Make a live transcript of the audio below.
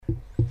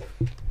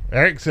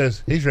Eric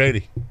says he's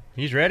ready.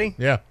 He's ready?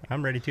 Yeah.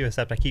 I'm ready too,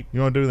 except You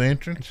want to do the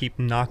entrance? keep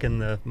knocking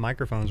the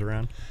microphones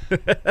around.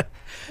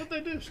 What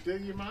they do? Steal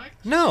your mic?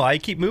 No, I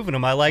keep moving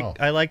them. I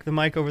like the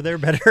mic over there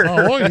better.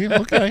 Oh,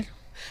 okay.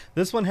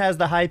 This one has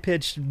the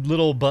high-pitched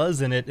little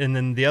buzz in it, and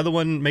then the other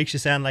one makes you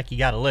sound like you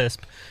got a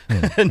lisp.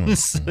 And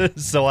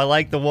so I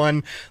like the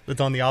one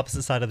that's on the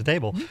opposite side of the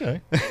table. Okay.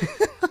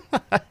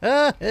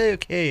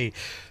 Okay.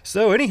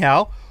 So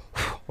anyhow,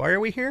 why are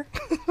we here?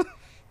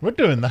 We're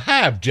doing the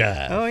Hive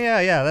Jive. Oh,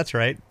 yeah, that's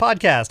right.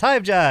 Podcast,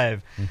 Hive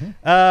Jive.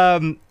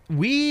 Mm-hmm.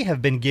 We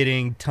have been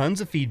getting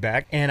tons of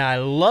feedback, and I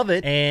love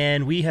it.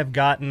 And we have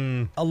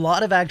gotten a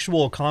lot of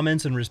actual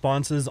comments and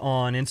responses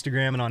on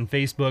Instagram and on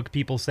Facebook,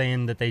 people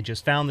saying that they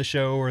just found the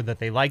show or that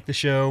they like the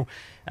show.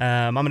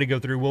 I'm going to go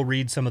through, we'll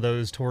read some of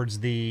those towards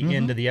the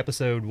end of the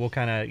episode. We'll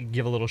kind of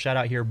give a little shout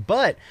out here.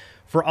 But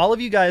for all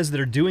of you guys that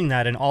are doing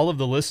that and all of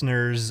the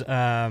listeners,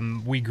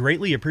 we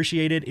greatly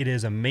appreciate it. It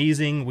is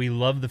amazing. We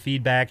love the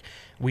feedback.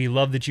 We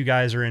love that you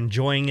guys are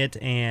enjoying it.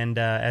 And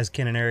as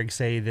Ken and Eric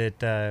say,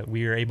 that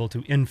we are able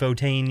to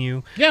infotain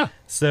you. Yeah.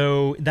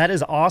 So that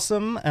is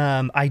awesome.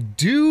 I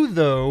do,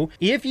 though,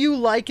 if you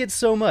like it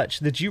so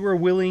much that you are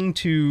willing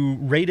to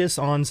rate us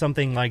on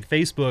something like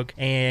Facebook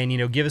and,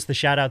 give us the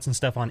shout outs and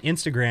stuff on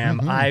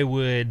Instagram, I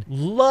would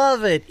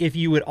love it if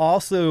you would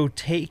also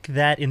take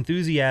that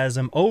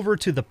enthusiasm over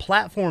to the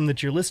platform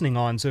that you're listening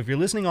on. So if you're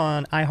listening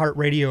on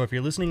iHeartRadio, if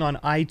you're listening on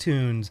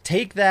iTunes,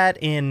 take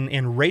that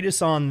and rate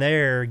us on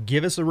there.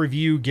 Give us a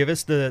review. Give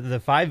us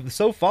the 5.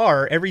 So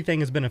far,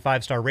 everything has been a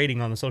 5-star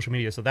rating on the social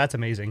media, so that's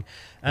amazing.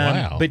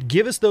 Wow. But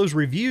give us those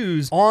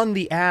reviews on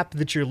the app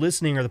that you're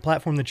listening or the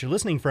platform that you're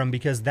listening from,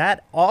 because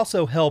that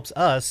also helps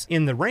us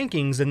in the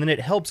rankings, and then it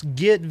helps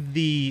get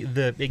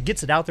it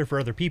gets it out there for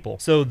other people.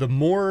 So the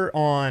more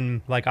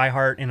on like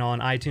iHeart and on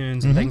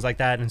iTunes and things like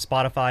that and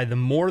Spotify, the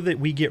more that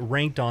we get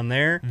ranked on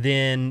there,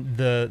 then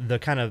the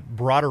kind of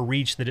broader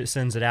reach that it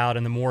sends it out,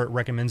 and the more it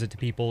recommends it to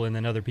people, and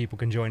then other people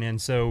can join in.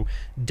 So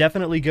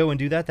definitely go and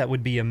do that. That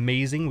would be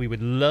amazing. We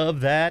would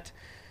love that.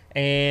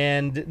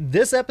 And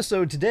this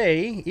episode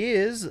today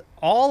is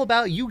all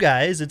about you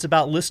guys. It's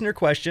about listener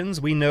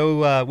questions. We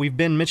know we've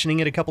been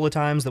mentioning it a couple of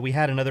times that we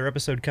had another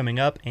episode coming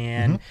up,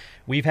 and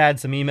we've had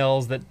some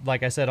emails that,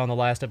 like I said on the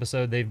last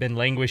episode, they've been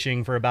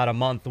languishing for about a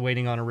month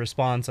waiting on a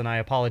response, and I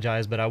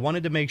apologize, but I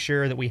wanted to make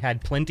sure that we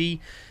had plenty.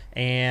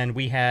 And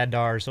we had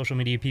our social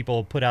media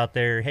people put out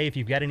there, hey, if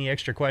you've got any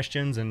extra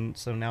questions. And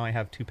so now I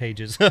have 2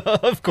 pages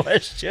of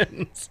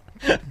questions.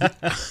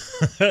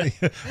 I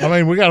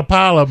mean, we got a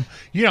pile of them.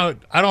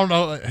 I don't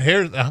know.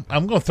 Here,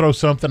 I'm going to throw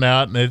something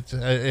out,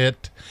 and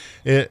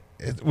it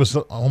was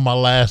on my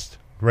last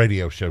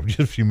radio show just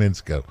a few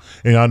minutes ago,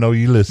 and I know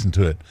you listened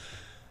to it.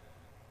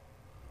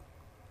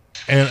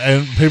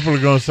 And people are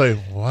going to say,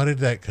 why did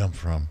that come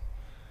from?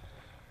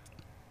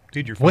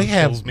 Dude, your phone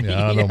kills me.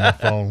 I know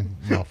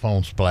my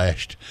phone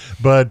splashed.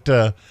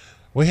 But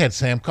we had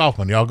Sam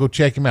Kaufman. Y'all go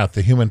check him out,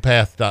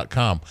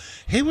 thehumanpath.com.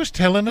 He was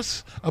telling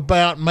us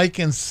about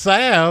making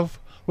salve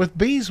with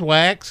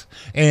beeswax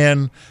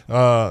and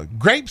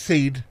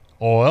grapeseed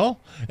oil,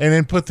 and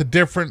then put the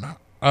different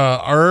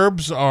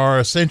herbs or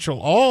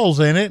essential oils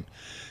in it.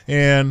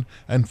 And,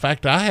 in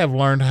fact, I have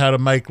learned how to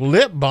make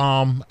lip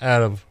balm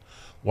out of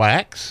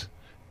wax.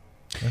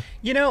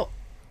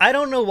 I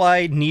don't know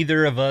why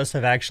neither of us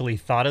have actually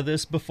thought of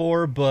this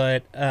before,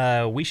 but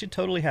we should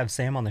totally have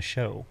Sam on the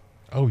show.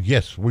 Oh,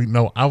 yes.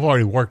 I've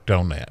already worked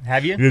on that.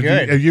 Have you?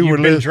 Good.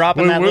 You've been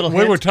dropping that little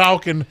hint? We were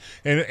talking,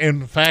 and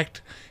in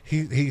fact,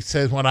 he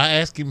says, when I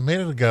asked him a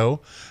minute ago,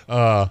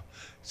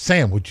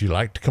 Sam, would you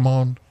like to come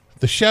on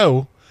the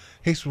show?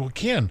 He said, well,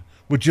 Ken,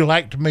 would you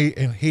like to meet?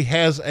 And he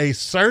has a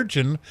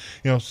surgeon.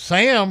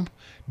 Sam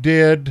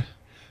did...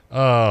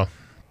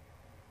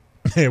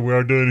 we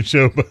are doing a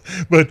show,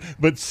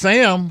 but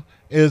Sam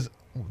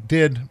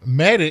did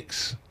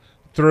medics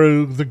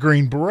through the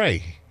Green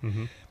Beret,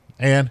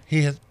 and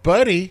his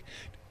buddy,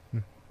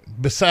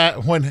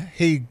 beside when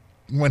he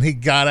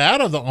got out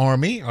of the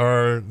Army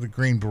or the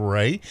Green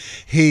Beret,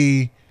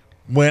 he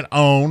went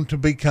on to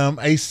become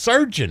a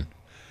surgeon,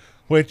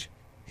 which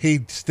he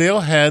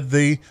still had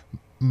the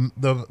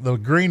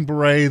Green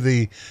Beret,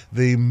 the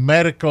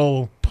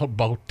medical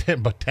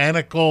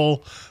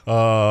botanical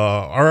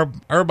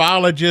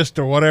herbologist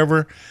or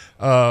whatever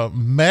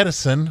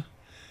medicine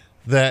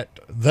that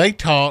they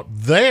taught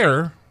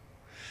there,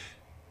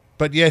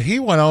 but yet he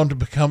went on to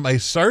become a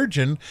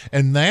surgeon,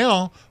 and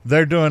now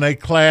they're doing a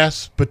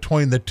class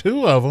between the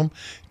two of them,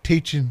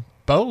 teaching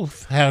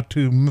both how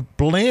to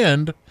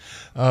blend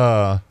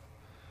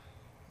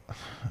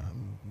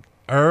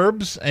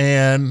herbs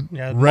and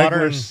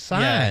regular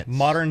science. Yeah,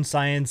 modern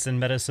science and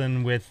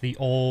medicine with the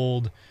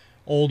old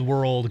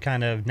world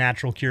kind of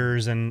natural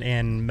cures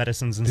and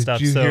medicines and stuff.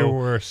 Did you hear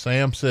where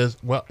Sam says,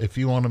 well, if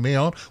you want me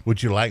on,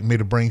 would you like me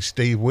to bring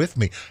Steve with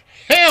me?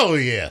 Hell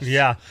yes.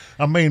 Yeah.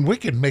 I mean, we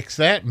could mix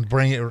that and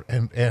bring it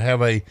and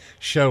have a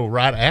show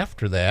right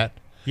after that.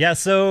 Yeah,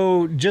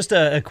 so just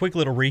a quick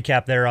little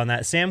recap there on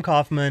that. Sam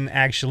Kaufman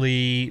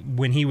actually,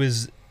 when he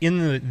was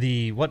in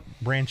the what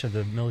branch of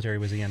the military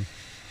was he in?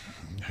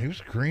 He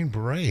was Green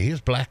Beret. He was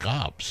Black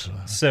Ops.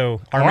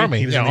 So Army.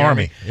 He was Yeah, in the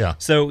Army. Yeah.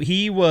 So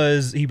he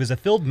was a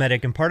field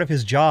medic, and part of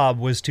his job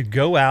was to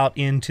go out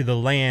into the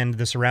land,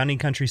 the surrounding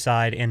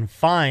countryside, and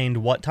find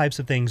what types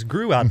of things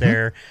grew out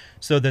there,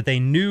 so that they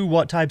knew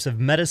what types of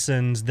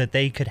medicines that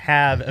they could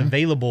have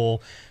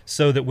available,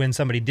 so that when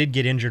somebody did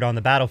get injured on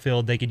the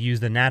battlefield, they could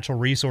use the natural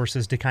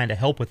resources to kind of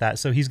help with that.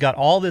 So he's got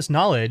all this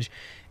knowledge,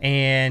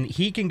 and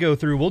he can go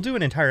through. We'll do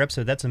an entire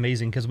episode. That's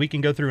amazing, because we can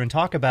go through and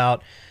talk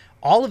about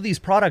all of these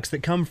products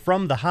that come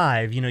from the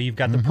hive. You know, you've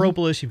got the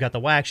propolis, you've got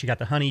the wax, you got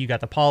the honey, you got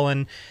the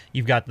pollen,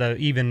 you've got the,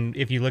 even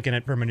if you look at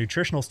it from a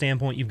nutritional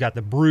standpoint, you've got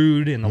the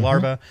brood and the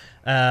larva.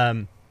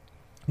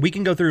 We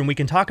can go through and we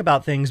can talk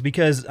about things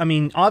because, I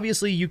mean,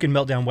 obviously you can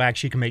melt down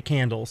wax, you can make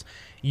candles.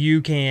 You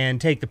can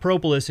take the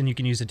propolis and you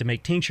can use it to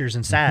make tinctures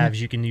and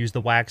salves. You can use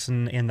the wax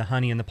and the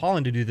honey and the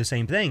pollen to do the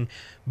same thing.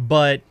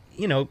 But,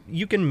 you know,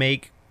 you can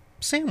make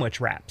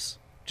sandwich wraps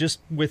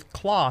just with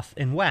cloth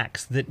and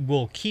wax that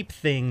will keep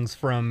things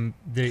from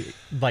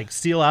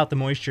seal out the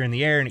moisture in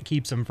the air, and it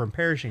keeps them from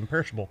perishing,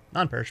 perishable,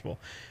 non-perishable,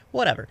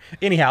 whatever.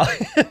 Anyhow,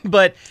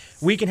 but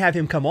we can have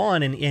him come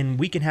on and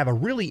we can have a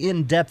really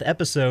in-depth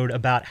episode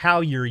about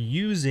how you're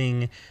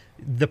using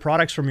the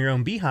products from your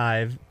own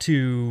beehive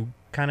to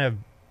kind of,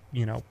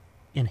 you know,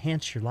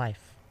 enhance your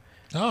life.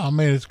 Oh, I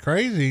mean, it's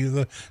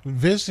crazy.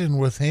 Visiting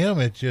with him,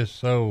 it's just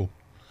so...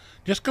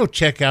 Just go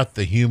check out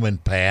The Human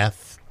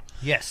Path.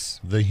 Yes.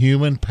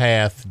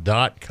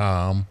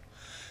 thehumanpath.com.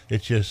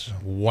 It's just,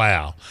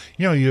 wow.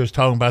 You know, you was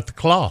talking about the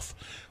cloth.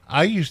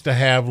 I used to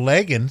have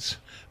leggings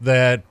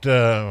that,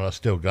 I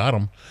still got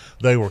them.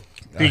 They were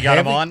You got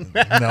them on?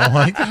 No,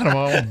 I ain't got them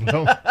on.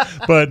 No.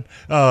 But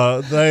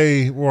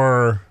they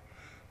were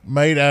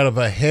made out of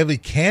a heavy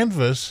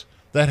canvas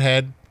that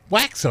had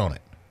wax on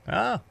it.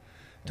 Ah.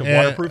 To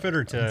waterproof it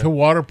or to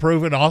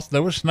waterproof it. Also,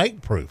 they were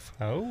snake proof.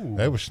 Oh,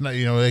 they were snake.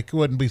 You know, they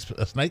couldn't be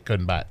a snake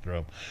couldn't bite through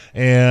them,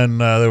 and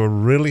they were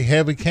really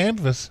heavy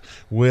canvas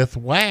with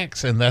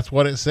wax, and that's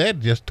what it said,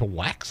 just to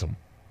wax them.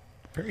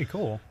 Very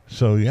cool.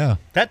 So yeah,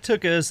 that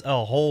took us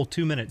a whole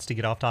 2 minutes to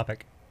get off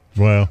topic.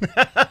 Well,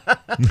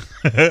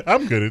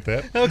 I'm good at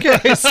that.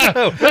 Okay,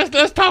 so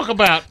let's talk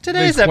about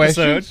today's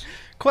episode.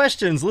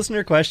 Questions,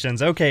 listener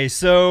questions. Okay,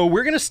 so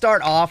we're going to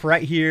start off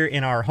right here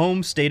in our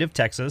home state of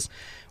Texas.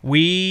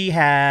 We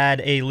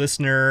had a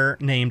listener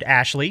named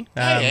Ashley.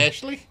 Hey,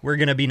 Ashley. We're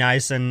going to be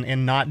nice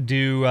and not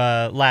do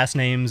last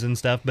names and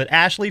stuff, but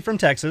Ashley from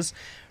Texas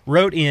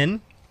wrote in,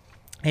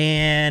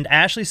 and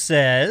Ashley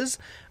says,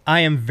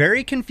 I am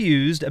very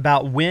confused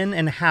about when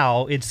and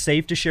how it's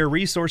safe to share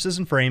resources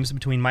and frames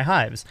between my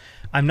hives.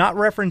 I'm not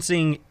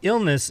referencing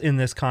illness in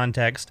this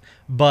context,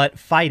 but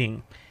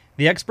fighting.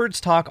 The experts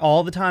talk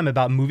all the time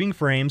about moving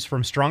frames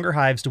from stronger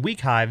hives to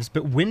weak hives,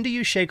 but when do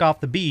you shake off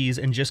the bees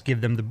and just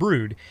give them the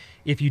brood?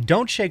 If you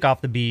don't shake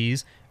off the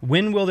bees,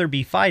 when will there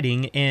be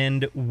fighting,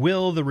 and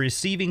will the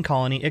receiving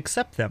colony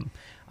accept them?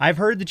 I've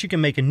heard that you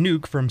can make a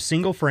nuke from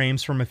single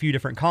frames from a few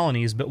different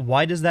colonies, but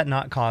why does that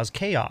not cause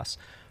chaos?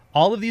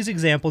 All of these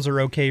examples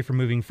are okay for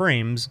moving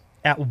frames.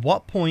 At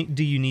what point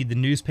do you need the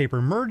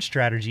newspaper merge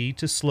strategy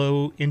to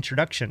slow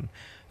introduction?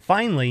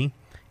 Finally,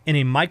 in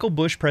a Michael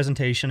Bush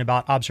presentation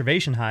about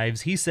observation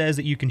hives, he says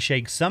that you can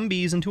shake some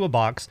bees into a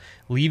box,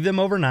 leave them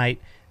overnight,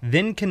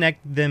 then connect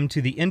them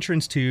to the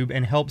entrance tube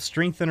and help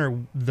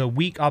strengthen the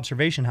weak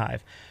observation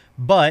hive.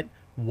 But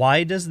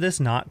why does this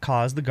not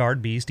cause the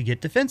guard bees to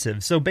get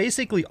defensive? So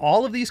basically,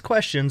 all of these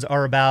questions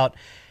are about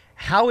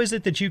how is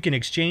it that you can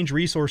exchange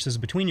resources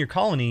between your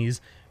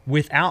colonies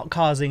without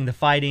causing the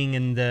fighting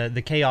and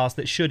the chaos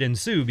that should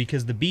ensue,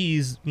 because the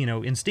bees, you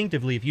know,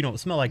 instinctively, if you don't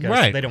smell like us,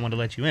 right, they don't want to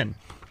let you in.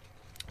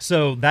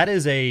 So that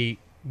is a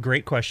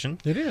great question.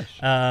 It is.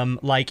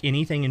 Like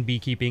anything in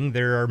beekeeping,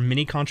 there are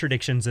many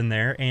contradictions in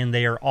there, and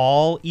they are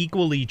all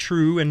equally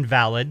true and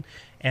valid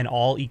and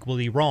all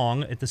equally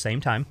wrong at the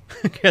same time,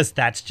 because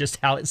that's just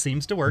how it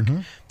seems to work.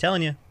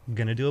 Telling you, I'm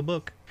going to do a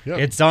book. Yep.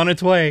 It's on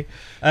its way.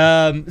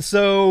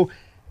 So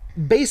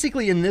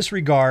basically in this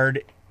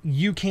regard,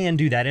 you can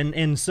do that.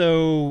 And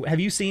so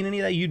have you seen any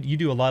of that? You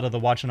do a lot of the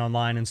watching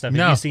online and stuff.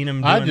 No, have you seen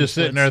them doing I just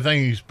sitting there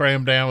thinking you spray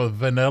them down with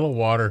vanilla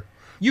water.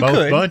 You both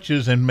could.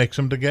 bunches and mix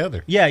them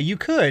together. Yeah, you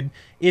could.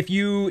 If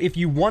you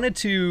wanted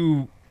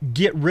to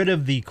get rid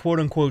of the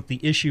quote-unquote the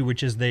issue,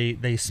 which is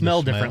they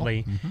smell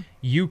differently,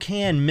 you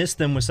can mist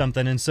them with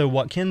something. And so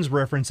what Ken's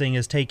referencing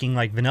is taking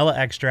like vanilla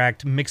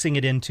extract, mixing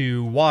it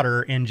into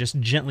water, and just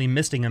gently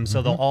misting them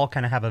so they'll all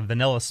kind of have a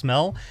vanilla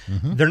smell.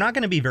 They're not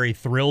going to be very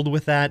thrilled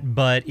with that,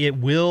 but it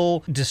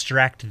will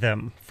distract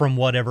them from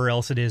whatever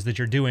else it is that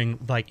you're doing,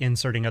 like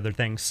inserting other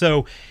things.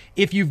 So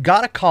if you've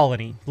got a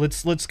colony,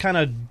 let's kind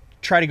of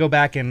try to go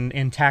back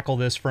and tackle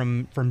this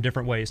from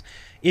different ways.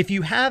 If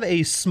you have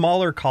a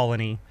smaller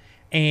colony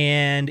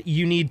and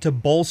you need to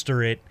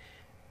bolster it,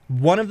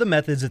 one of the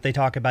methods that they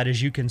talk about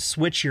is you can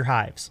switch your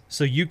hives.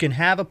 So you can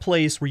have a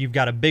place where you've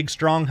got a big,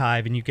 strong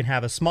hive and you can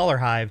have a smaller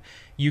hive.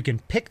 You can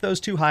pick those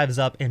two hives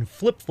up and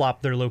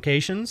flip-flop their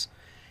locations.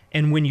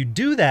 And when you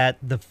do that,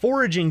 the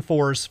foraging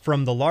force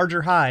from the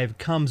larger hive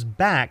comes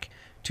back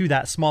to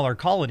that smaller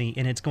colony,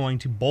 and it's going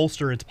to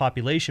bolster its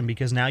population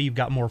because now you've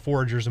got more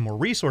foragers and more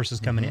resources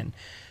coming in.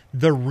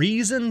 The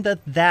reason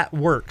that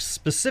works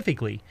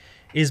specifically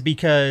is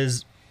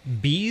because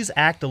bees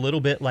act a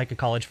little bit like a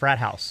college frat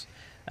house.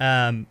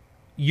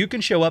 You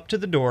can show up to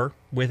the door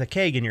with a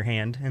keg in your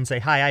hand and say,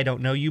 "Hi, I don't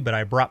know you, but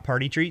I brought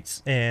party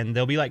treats," and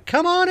they'll be like,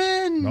 "Come on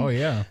in." Oh,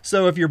 yeah.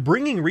 So if you're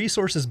bringing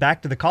resources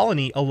back to the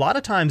colony, a lot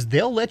of times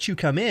they'll let you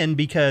come in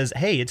because,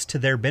 hey, it's to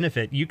their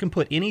benefit. You can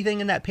put anything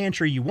in that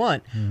pantry you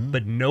want,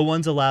 but no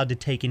one's allowed to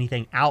take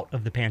anything out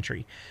of the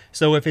pantry.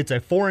 So if it's a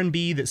foreign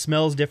bee that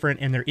smells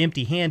different and they're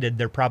empty-handed,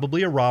 they're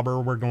probably a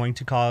robber. We're going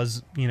to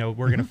cause, we're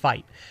going to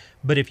fight.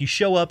 But if you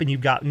show up and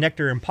you've got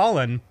nectar and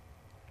pollen,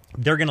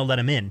 they're going to let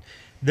them in.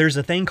 There's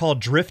a thing called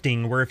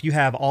drifting, where if you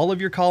have all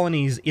of your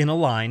colonies in a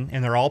line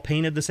and they're all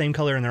painted the same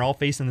color and they're all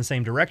facing the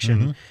same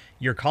direction,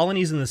 your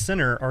colonies in the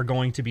center are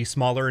going to be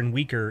smaller and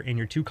weaker, and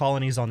your two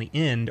colonies on the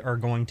end are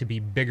going to be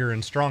bigger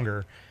and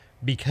stronger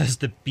because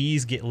the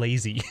bees get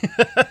lazy.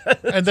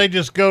 And they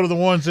just go to the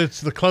ones that's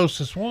the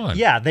closest one.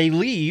 Yeah, they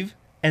leave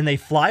and they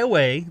fly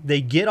away.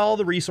 They get all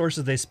the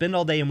resources. They spend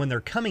all day, and when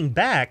they're coming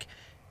back,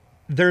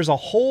 there's a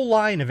whole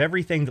line of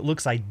everything that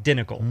looks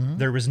identical.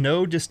 There was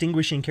no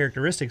distinguishing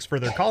characteristics for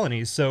their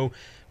colonies. So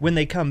when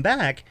they come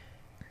back,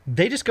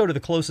 they just go to the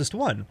closest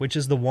one, which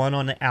is the one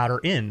on the outer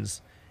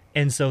ends.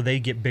 And so they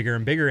get bigger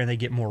and bigger, and they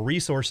get more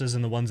resources,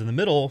 and the ones in the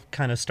middle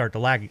kind of start to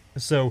lag.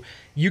 So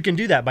you can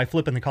do that by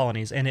flipping the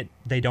colonies, and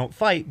they don't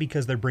fight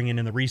because they're bringing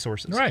in the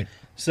resources. Right.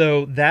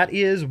 So that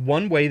is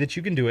one way that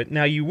you can do it.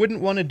 Now, you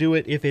wouldn't want to do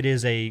it if it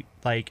is a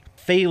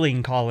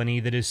failing colony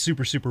that is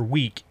super, super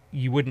weak.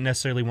 You wouldn't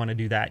necessarily want to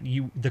do that.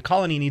 The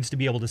colony needs to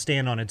be able to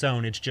stand on its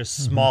own. It's just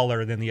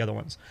smaller than the other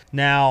ones.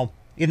 Now,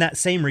 in that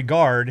same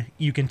regard,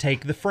 you can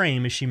take the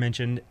frame, as she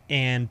mentioned,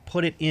 and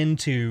put it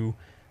into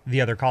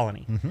the other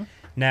colony.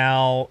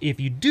 Now, if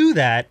you do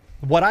that,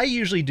 what I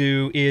usually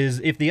do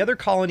is, if the other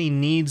colony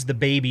needs the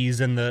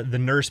babies and the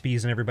nurse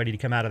bees and everybody to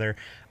come out of there,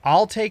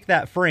 I'll take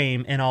that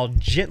frame and I'll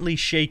gently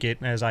shake it,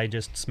 as I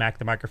just smack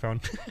the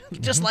microphone,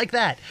 just like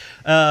that.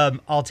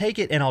 I'll take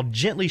it and I'll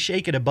gently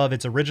shake it above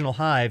its original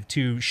hive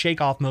to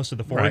shake off most of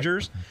the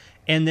foragers. Right.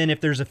 And then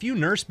if there's a few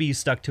nurse bees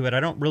stuck to it, I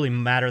don't really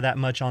matter that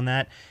much on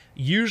that.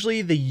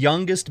 Usually the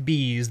youngest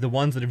bees, the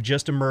ones that have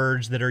just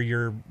emerged, that are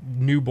your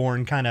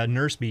newborn kind of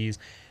nurse bees,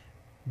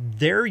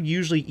 they're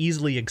usually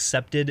easily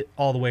accepted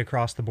all the way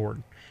across the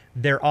board.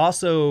 They're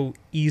also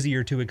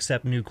easier to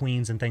accept new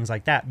queens and things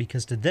like that,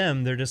 because to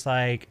them, they're just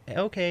like,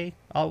 okay,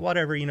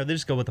 whatever, they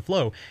just go with the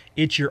flow.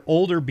 It's your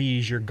older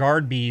bees, your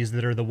guard bees,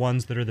 that are the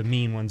ones that are the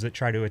mean ones that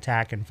try to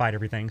attack and fight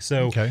everything.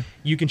 So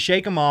you can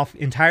shake them off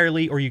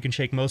entirely, or you can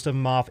shake most of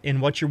them off.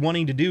 And what you're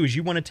wanting to do is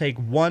you want to take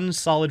one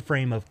solid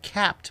frame of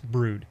capped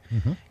brood.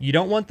 You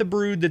don't want the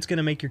brood that's going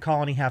to make your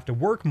colony have to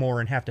work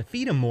more and have to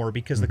feed them more,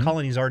 because the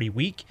colony's already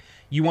weak.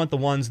 You want the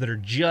ones that are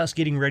just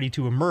getting ready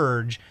to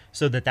emerge,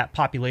 so that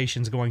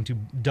population's going to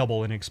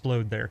double and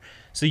explode there.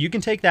 So you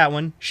can take that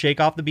one, shake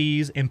off the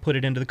bees, and put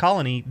it into the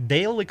colony.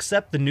 They'll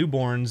accept the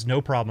newborns, no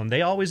problem.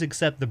 They always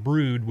accept the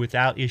brood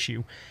without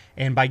issue.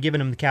 And by giving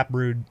them the cap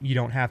brood, you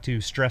don't have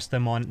to stress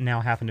them on now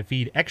having to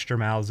feed extra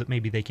mouths that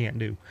maybe they can't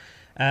do.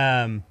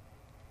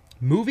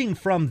 Moving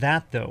from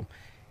that, though,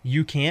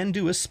 you can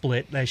do a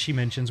split, as she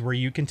mentions, where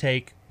you can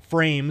take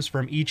frames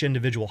from each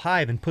individual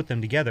hive and put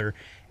them together.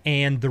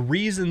 And the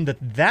reason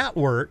that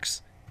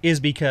works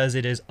is because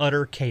it is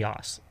utter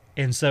chaos.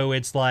 And so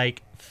it's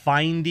like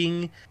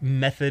finding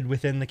method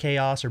within the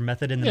chaos, or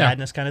method in the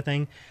madness kind of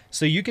thing.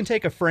 So you can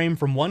take a frame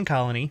from one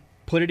colony,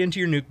 put it into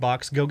your nuke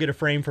box, go get a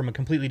frame from a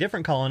completely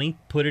different colony,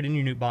 put it in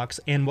your nuke box,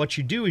 and what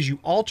you do is you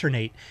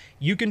alternate.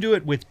 You can do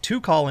it with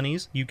 2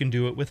 colonies, you can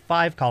do it with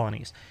 5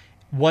 colonies.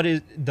 What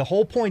is the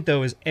whole point,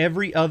 though, is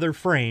every other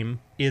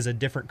frame is a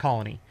different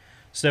colony.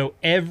 So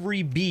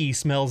every bee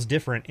smells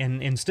different,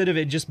 and instead of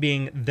it just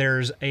being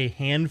there's a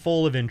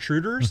handful of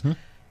intruders,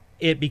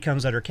 it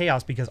becomes utter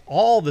chaos, because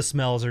all the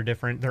smells are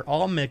different. They're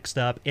all mixed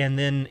up, and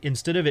then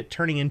instead of it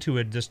turning into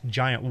a just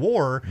giant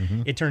war,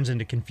 it turns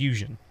into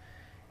confusion.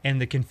 And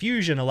the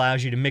confusion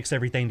allows you to mix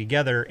everything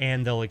together,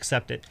 and they'll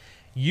accept it.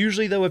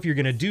 Usually, though, if you're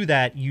going to do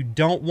that, you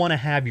don't want to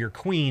have your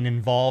queen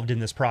involved in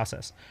this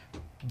process.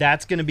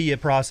 That's going to be a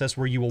process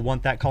where you will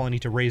want that colony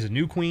to raise a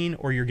new queen,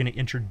 or you're going to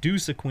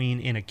introduce a queen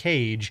in a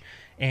cage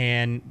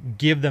and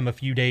give them a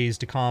few days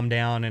to calm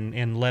down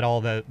and let all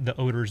the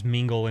odors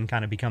mingle and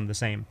kind of become the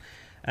same.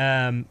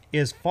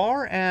 As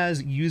far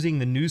as using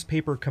the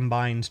newspaper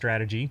combine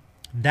strategy,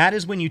 that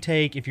is when you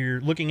take, if you're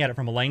looking at it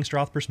from a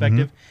Langstroth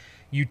perspective,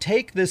 you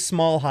take this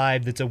small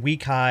hive that's a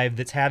weak hive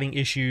that's having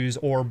issues,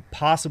 or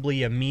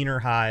possibly a meaner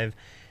hive,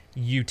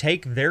 you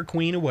take their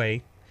queen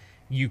away,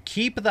 you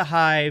keep the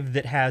hive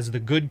that has the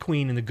good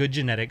queen and the good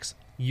genetics,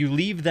 you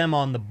leave them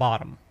on the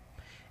bottom.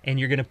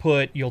 And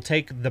you'll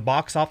take the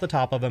box off the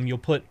top of them, you'll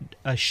put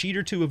a sheet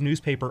or 2 of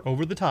newspaper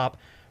over the top,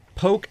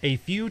 poke a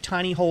few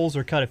tiny holes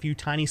or cut a few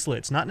tiny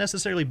slits, not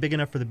necessarily big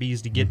enough for the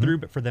bees to get through,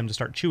 but for them to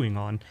start chewing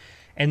on.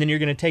 And then you're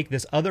going to take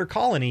this other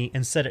colony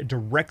and set it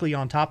directly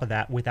on top of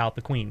that without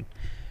the queen.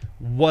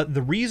 What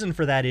the reason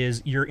for that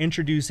is, you're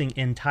introducing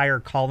entire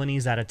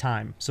colonies at a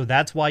time. So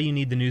that's why you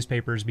need the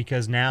newspapers,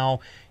 because now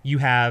you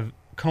have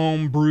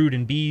comb, brood,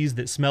 and bees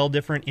that smell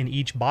different in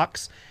each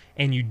box,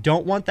 and you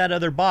don't want that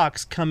other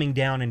box coming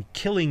down and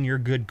killing your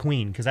good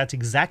queen, because that's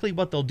exactly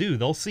what they'll do.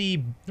 They'll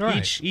see,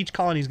 each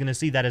colony is going to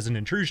see that as an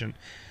intrusion.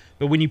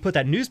 But when you put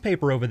that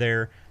newspaper over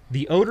there,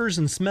 the odors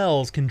and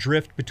smells can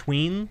drift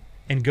between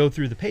and go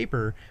through the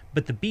paper,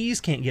 but the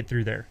bees can't get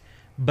through there.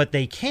 But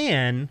they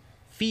can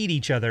feed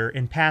each other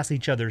and pass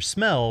each other's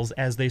smells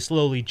as they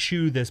slowly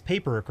chew this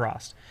paper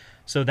across.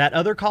 So that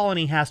other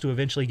colony has to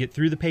eventually get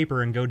through the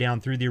paper and go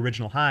down through the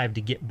original hive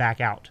to get back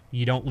out.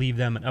 You don't leave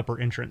them an upper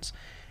entrance.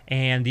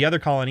 And the other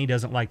colony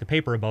doesn't like the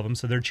paper above them,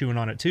 so they're chewing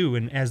on it too.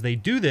 And as they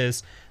do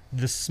this,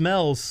 the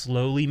smells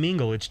slowly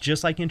mingle. It's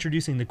just like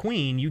introducing the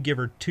queen. You give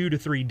her 2 to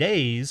 3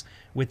 days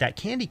with that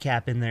candy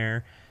cap in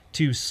there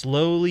to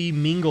slowly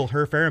mingle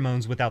her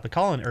pheromones without the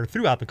colony, or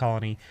throughout the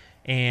colony,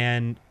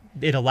 and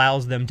it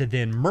allows them to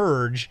then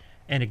merge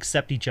and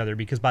accept each other,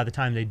 because by the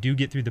time they do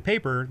get through the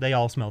paper, they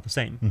all smell the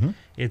same.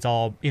 It's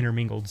all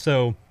intermingled.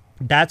 So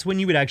that's when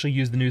you would actually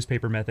use the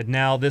newspaper method.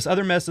 Now, this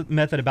other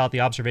method about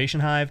the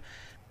observation hive,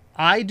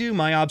 I do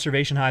my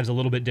observation hives a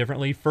little bit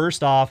differently.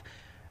 First off,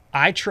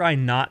 I try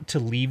not to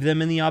leave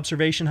them in the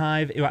observation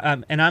hive.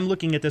 And I'm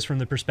looking at this from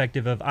the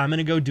perspective of, I'm going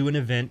to go do an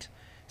event,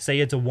 say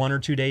it's a 1 or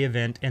 2 day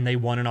event, and they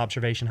want an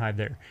observation hive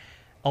there.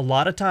 A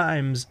lot of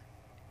times,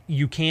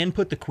 you can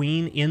put the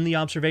queen in the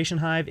observation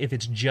hive if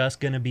it's just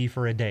going to be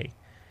for a day.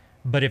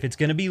 But if it's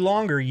going to be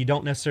longer, you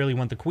don't necessarily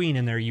want the queen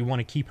in there. You want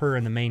to keep her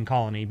in the main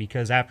colony,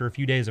 because after a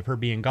few days of her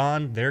being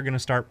gone, they're going to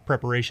start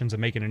preparations of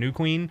making a new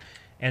queen,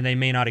 and they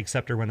may not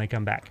accept her when they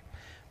come back.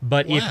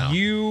 But if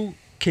you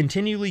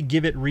continually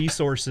give it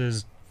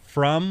resources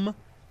from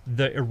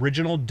the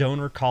original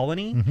donor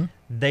colony,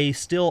 they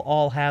still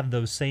all have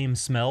those same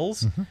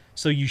smells.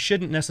 So you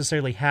shouldn't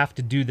necessarily have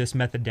to do this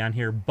method down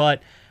here.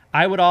 But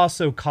I would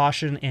also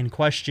caution and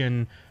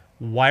question,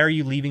 why are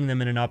you leaving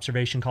them in an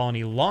observation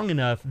colony long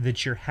enough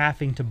that you're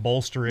having to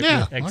bolster it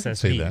with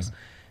excess bees?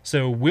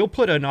 So we'll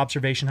put an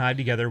observation hive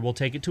together. We'll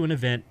take it to an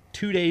event,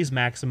 2 days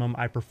maximum.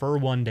 I prefer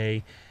 1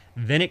 day.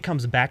 Then it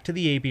comes back to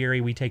the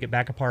apiary. We take it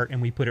back apart and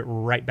we put it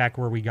right back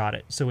where we got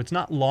it. So it's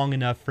not long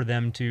enough for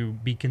them to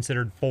be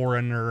considered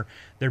foreign or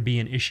there be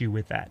an issue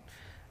with that.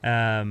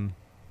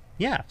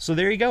 Yeah, so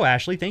there you go,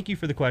 Ashley. Thank you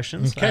for the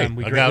questions. Okay,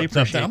 We greatly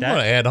appreciate that. I'm going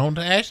to add on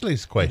to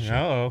Ashley's question.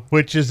 Uh-oh.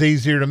 Which is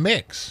easier to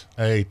mix,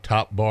 a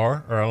top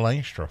bar or a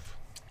Langstroth?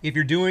 If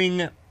you're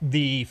doing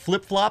the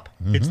flip-flop,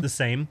 it's the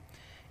same.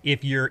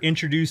 If you're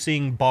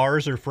introducing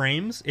bars or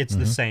frames, it's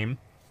the same.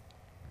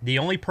 The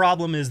only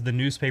problem is the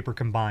newspaper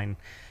combine.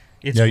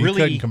 It's you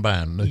really couldn't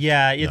combine.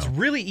 It's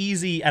really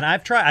easy, and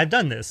I've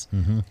done this.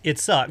 It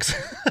sucks.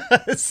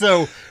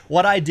 So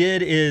what I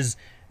did is,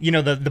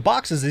 the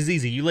boxes is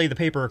easy. You lay the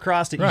paper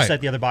across it, you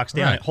set the other box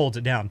down, it holds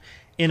it down.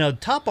 In a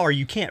top bar,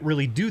 you can't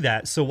really do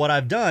that. So what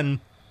I've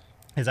done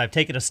is I've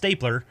taken a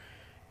stapler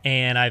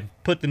and I've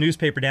put the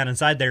newspaper down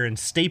inside there and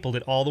stapled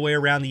it all the way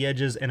around the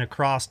edges and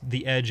across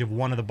the edge of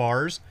one of the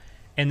bars,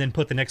 and then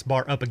put the next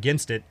bar up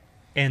against it.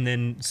 And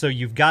then, so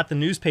you've got the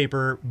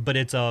newspaper, but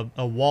it's a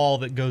wall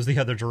that goes the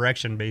other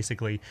direction,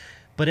 basically.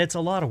 But it's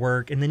a lot of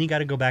work, and then you got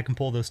to go back and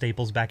pull those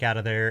staples back out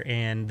of there,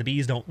 and the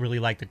bees don't really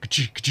like the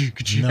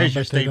ka-choo as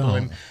you're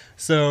stapling.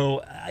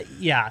 So,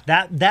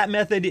 that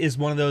method is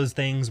one of those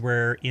things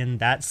where in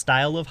that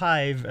style of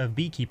hive of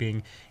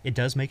beekeeping, it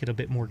does make it a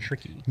bit more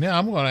tricky. Now,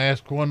 I'm going to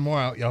ask one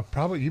more. You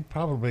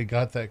probably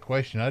got that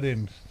question. I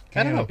didn't.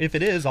 I don't know. If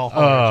it is, I'll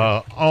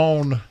holler at you.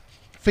 On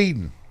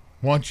feeding.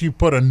 Once you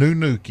put a new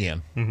nuke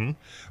in,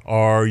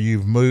 or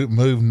you've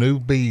moved new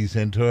bees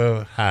into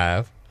a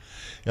hive,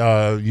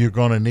 you're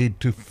going to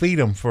need to feed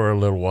them for a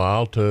little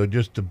while to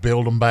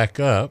build them back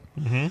up.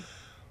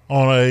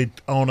 On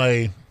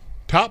a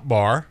top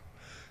bar,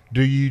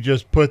 do you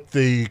just put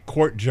the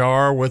quart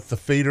jar with the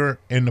feeder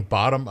in the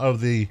bottom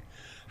of the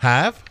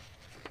hive?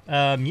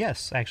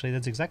 Yes, actually,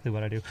 that's exactly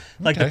what I do.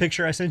 Like the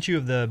picture I sent you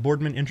of the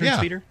Boardman entrance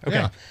feeder? Okay.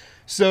 Yeah.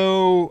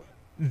 So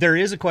there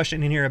is a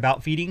question in here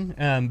about feeding,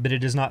 but it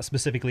does not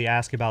specifically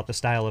ask about the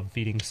style of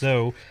feeding.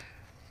 So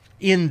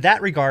in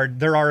that regard,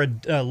 there are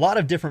a lot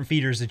of different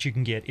feeders that you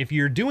can get. If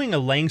you're doing a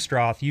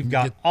Langstroth, you've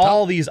got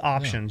all these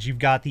options. You've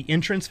got the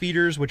entrance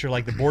feeders, which are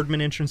like the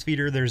Boardman entrance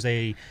feeder. There's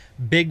a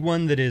big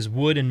one that is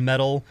wood and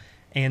metal,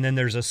 and then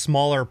there's a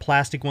smaller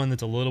plastic one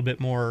that's a little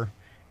bit more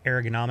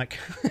ergonomic.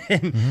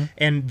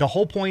 And the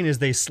whole point is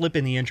they slip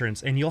in the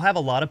entrance, and you'll have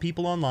a lot of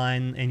people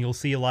online and you'll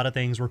see a lot of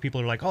things where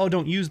people are like, oh,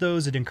 don't use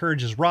those, it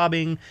encourages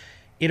robbing.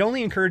 It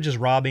only encourages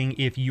robbing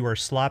if you are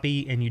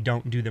sloppy and you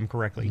don't do them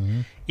correctly.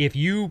 If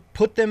you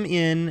put them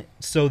in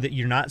so that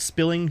you're not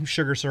spilling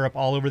sugar syrup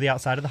all over the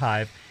outside of the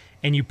hive,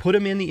 and you put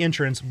them in the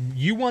entrance,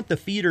 you want the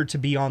feeder to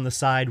be on the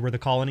side where the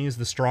colony is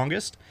the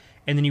strongest,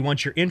 and then you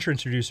want your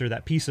entrance reducer,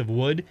 that piece of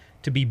wood,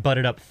 to be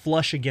butted up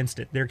flush against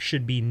it. There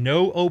should be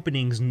no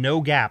openings,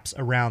 no gaps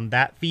around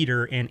that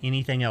feeder and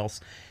anything else.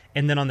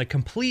 And then on the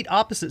complete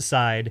opposite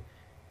side,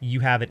 you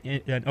have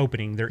an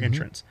opening, their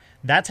entrance.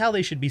 That's how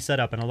they should be set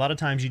up. And a lot of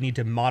times you need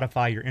to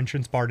modify your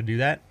entrance bar to do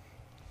that.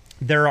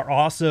 There are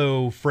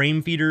also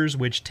frame feeders,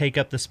 which take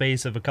up the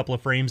space of a couple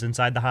of frames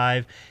inside the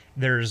hive.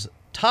 There's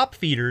top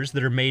feeders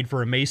that are made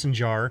for a mason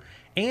jar.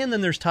 And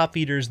then there's top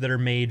feeders that are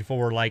made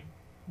for, like,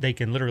 they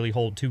can literally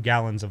hold 2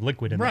 gallons of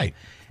liquid in them. Right.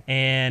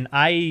 And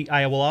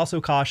I will also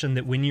caution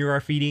that when you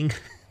are feeding,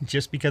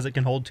 just because it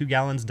can hold 2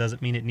 gallons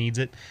doesn't mean it needs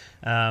it.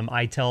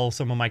 I tell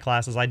some of my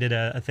classes, I did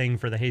a thing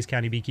for the Hays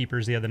County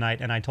beekeepers the other night,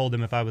 and I told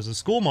them if I was a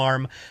school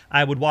marm,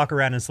 I would walk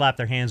around and slap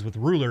their hands with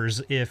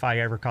rulers if I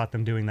ever caught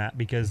them doing that,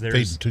 because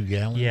there's feeding 2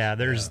 gallons. Yeah,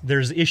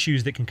 there's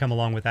issues that can come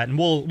along with that, and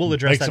we'll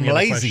address that in the other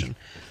lazy. question.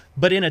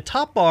 But in a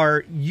top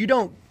bar, you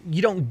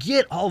don't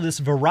get all this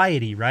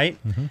variety, right?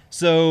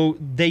 So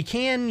they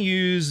can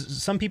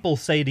use, some people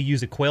say to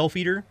use a quail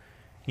feeder.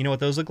 You know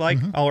what those look like?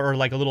 Or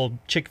like a little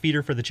chick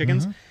feeder for the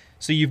chickens.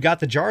 So you've got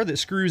the jar that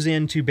screws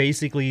into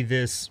basically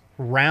this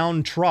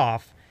round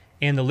trough,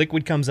 and the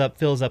liquid comes up,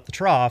 fills up the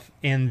trough,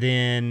 and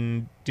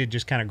then it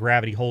just kind of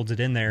gravity holds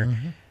it in there.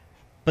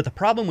 But the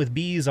problem with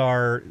bees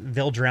are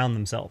they'll drown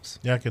themselves.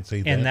 Yeah, I could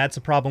see that. And that's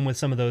a problem with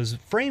some of those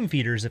frame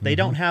feeders. If they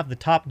don't have the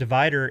top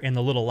divider and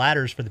the little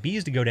ladders for the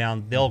bees to go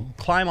down, they'll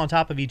climb on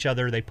top of each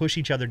other. They push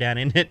each other down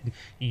in it,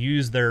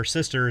 use their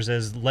sisters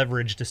as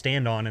leverage to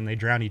stand on, and they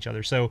drown each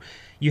other. So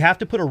you have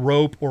to put a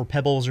rope or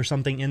pebbles or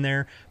something in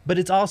there. But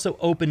it's also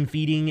open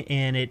feeding,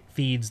 and it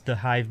feeds the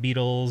hive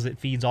beetles. It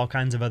feeds all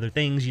kinds of other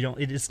things.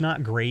 It's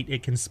not great.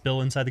 It can spill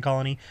inside the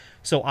colony.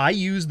 So I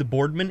use the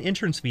Boardman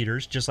entrance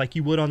feeders, just like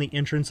you would on the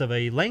entrance of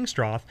a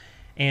Langstroth.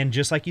 And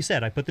just like you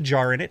said, I put the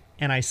jar in it,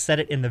 and I set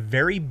it in the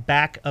very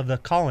back of the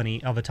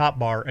colony of a top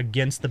bar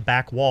against the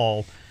back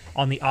wall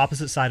on the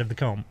opposite side of the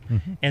comb.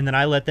 And then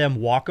I let them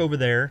walk over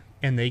there,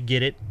 and they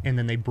get it, and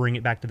then they bring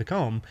it back to the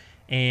comb.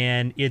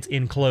 And it's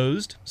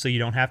enclosed, so you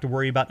don't have to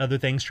worry about other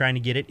things trying to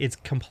get it. It's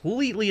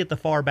completely at the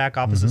far back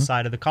opposite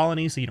side of the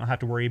colony, so you don't have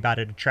to worry about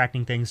it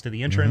attracting things to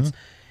the entrance.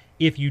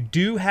 If you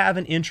do have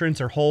an entrance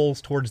or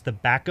holes towards the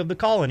back of the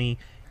colony,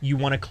 you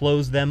want to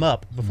close them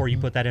up before you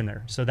put that in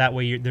there. So that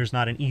way there's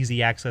not an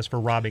easy access for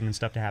robbing and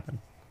stuff to happen.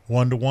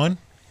 1-to-1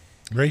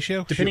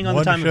 ratio? Depending on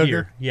the time of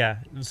year. Yeah.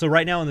 So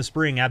right now in the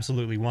spring,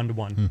 absolutely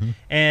 1-to-1.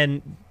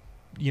 And,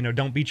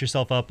 don't beat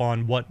yourself up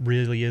on what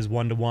really is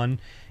 1-to-1.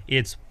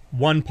 It's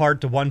 1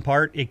 part to 1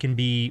 part. It can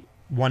be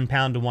 1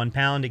 pound to 1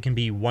 pound. It can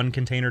be 1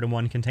 container to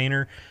 1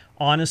 container.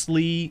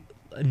 Honestly,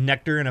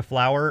 nectar in a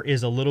flower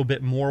is a little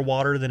bit more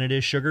water than it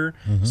is sugar.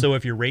 So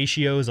if your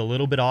ratio is a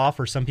little bit off,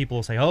 or some people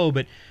will say, oh,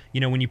 but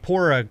when you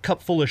pour a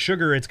cup full of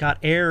sugar, it's got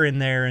air in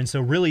there, and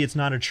so really it's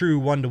not a true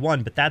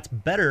 1-to-1. But that's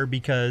better,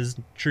 because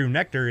true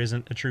nectar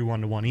isn't a true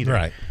 1-to-1 either.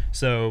 Right.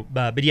 So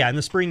but yeah, in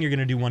the spring you're going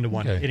to do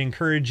 1-to-1. Okay. It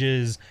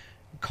encourages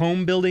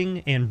comb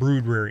building and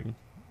brood rearing.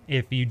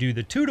 If you do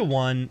the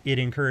 2-to-1, it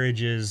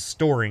encourages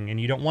storing,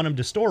 and you don't want them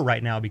to store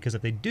right now, because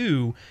if they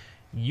do,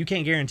 you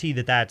can't guarantee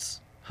that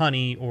that's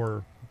honey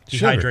or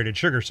dehydrated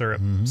sugar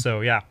syrup.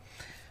 So yeah.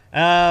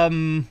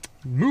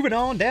 Moving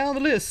on down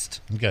the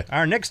list. Okay.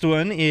 Our next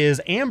one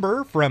is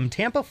Amber from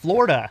Tampa,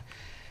 Florida.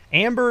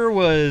 Amber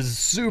was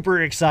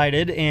super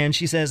excited, and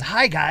she says,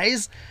 "Hi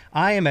guys,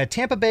 I am a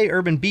Tampa Bay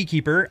urban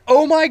beekeeper.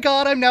 Oh my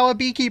God, I'm now a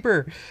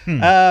beekeeper."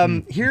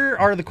 Here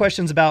are the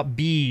questions about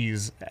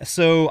bees.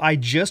 So I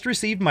just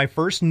received my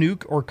first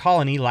nuke or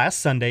colony last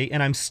Sunday,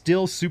 and I'm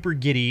still super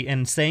giddy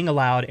and saying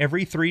aloud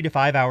every 3 to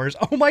 5 hours,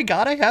 "Oh my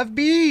God, I have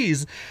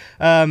bees."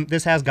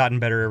 This has gotten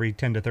better every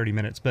 10 to 30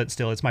 minutes, but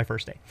still, it's my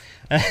first day.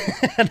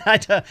 And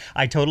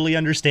I totally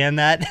understand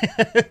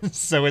that.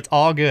 So it's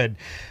all good.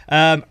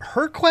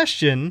 Her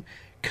question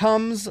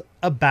comes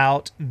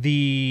about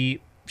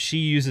she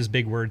uses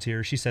big words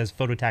here. She says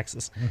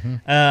phototaxis.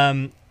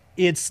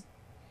 It's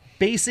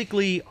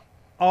basically,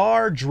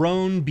 are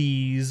drone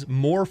bees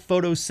more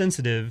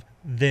photosensitive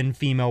than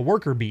female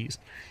worker bees?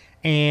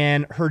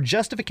 And her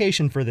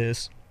justification for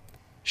this,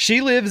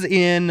 she lives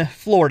in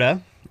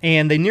Florida,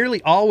 and they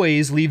nearly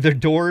always leave their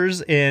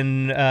doors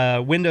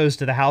and windows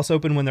to the house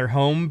open when they're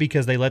home,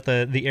 because they let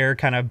the air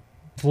kind of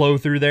flow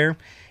through there.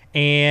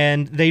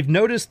 And they've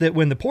noticed that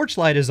when the porch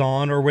light is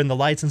on, or when the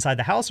lights inside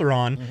the house are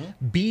on,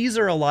 bees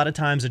are a lot of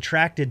times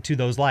attracted to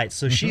those lights.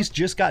 So she's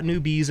just got new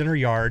bees in her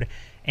yard,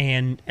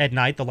 and at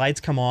night the lights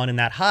come on, and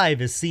that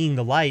hive is seeing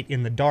the light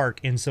in the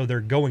dark, and so they're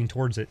going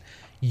towards it.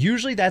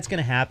 Usually that's going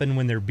to happen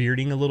when they're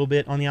bearding a little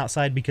bit on the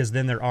outside, because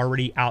then they're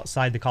already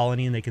outside the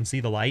colony and they can see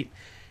the light,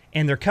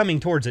 and they're coming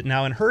towards it.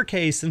 Now in her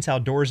case, since how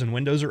doors and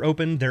windows are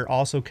open, they're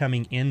also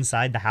coming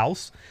inside the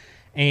house.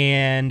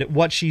 And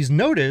what she's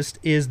noticed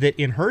is that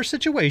in her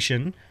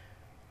situation,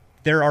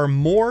 there are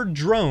more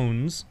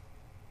drones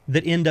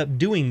that end up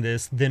doing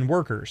this than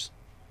workers.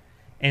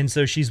 And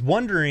so she's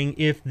wondering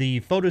if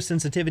the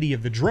photosensitivity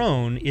of the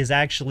drone is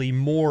actually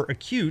more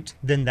acute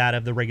than that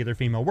of the regular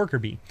female worker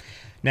bee.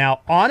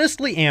 Now,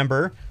 honestly,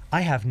 Amber,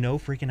 I have no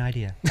freaking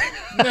idea.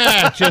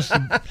 Just,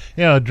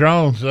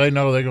 drones, they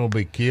know they're going to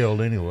be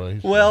killed anyway.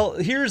 So. Well,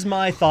 here's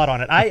my thought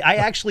on it. I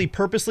actually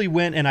purposely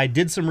went and I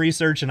did some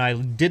research, and I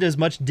did as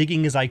much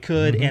digging as I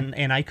could,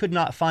 and I could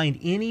not find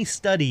any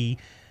study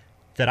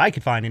that I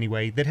could find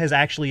anyway, that has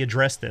actually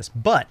addressed this.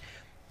 But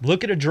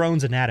look at a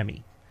drone's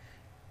anatomy.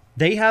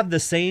 They have the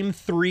same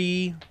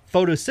 3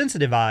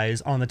 photosensitive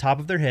eyes on the top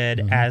of their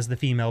head as the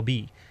female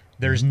bee.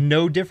 There's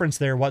no difference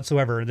there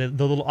whatsoever. The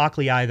little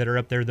oculi that are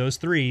up there, those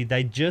 3,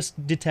 they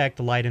just detect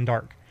light and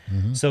dark.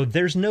 So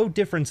there's no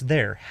difference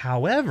there.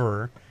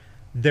 However,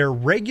 their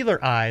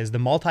regular eyes, the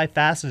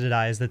multifaceted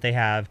eyes that they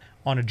have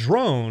on a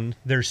drone,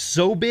 they're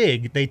so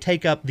big, they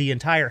take up the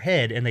entire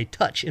head and they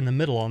touch in the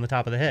middle on the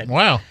top of the head.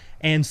 Wow.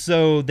 And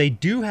so they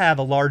do have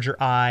a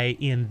larger eye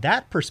in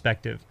that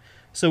perspective.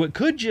 So it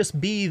could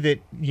just be that,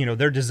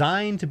 they're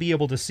designed to be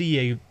able to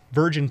see a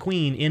virgin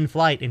queen in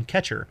flight and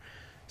catch her.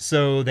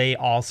 So they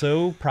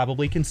also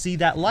probably can see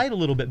that light a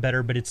little bit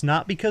better, but it's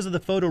not because of the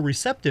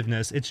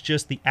photoreceptiveness. It's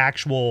just the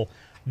actual,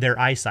 their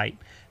eyesight.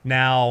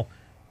 Now,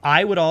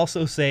 I would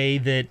also say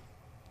that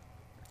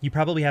you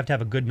probably have to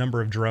have a good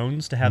number of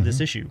drones to have this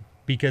issue.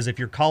 Because if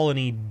your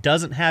colony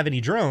doesn't have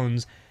any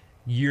drones,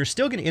 you're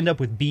still going to end up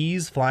with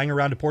bees flying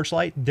around a porch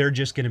light. They're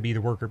just going to be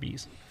the worker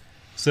bees.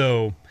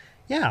 So,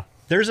 yeah.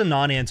 There's a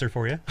non-answer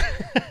for you.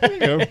 There you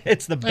go.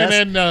 It's the best.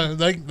 And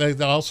then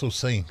they also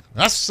sing,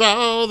 I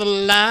saw the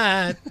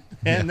light.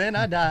 And then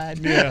I died.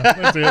 Yeah,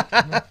 that's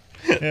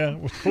it.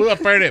 Yeah, flew up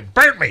there and it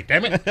burnt me,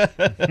 damn it.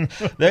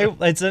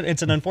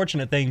 It's an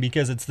unfortunate thing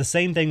because it's the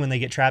same thing when they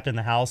get trapped in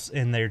the house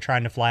and they're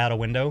trying to fly out a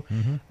window.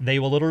 They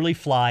will literally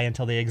fly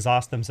until they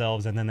exhaust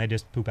themselves and then they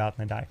just poop out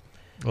and they die.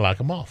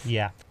 Like a moth.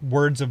 Yeah.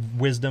 Words of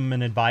wisdom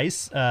and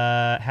advice.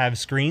 Have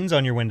screens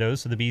on your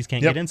windows so the bees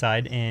can't get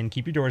inside, and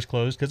keep your doors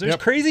closed because there's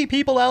crazy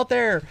people out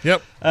there.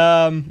 Yep.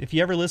 If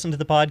you ever listen to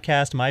the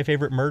podcast, My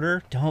Favorite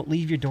Murder, don't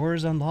leave your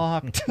doors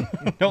unlocked.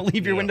 Don't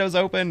leave your windows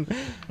open.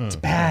 It's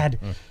bad.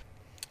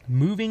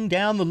 Moving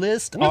down the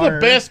list We're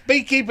the best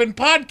beekeeping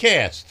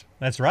podcast.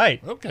 That's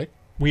right. Okay.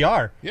 We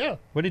are. Yeah.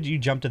 What did you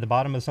jump to the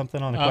bottom of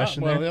something on a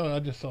question there? Yeah, I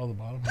just saw the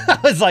bottom.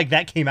 It's like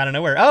that came out of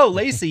nowhere. Oh,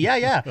 Lacey.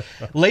 Yeah.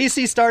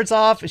 Lacey starts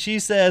off. She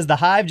says the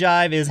Hive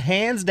Jive is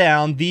hands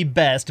down the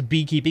best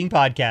beekeeping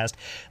podcast.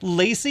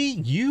 Lacey,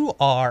 you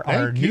are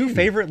our new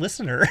favorite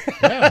listener.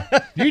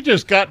 Yeah. You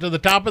just got to the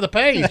top of the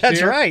page.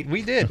 That's right.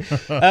 We did.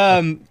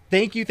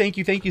 Thank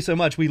you so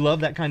much. We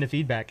love that kind of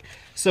feedback.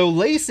 So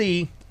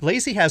Lacey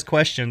has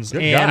questions.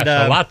 Good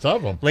gosh, lots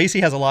of them.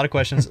 Lacey has a lot of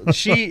questions.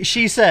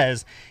 She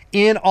says,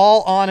 in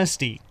all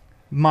honesty,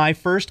 my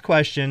first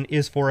question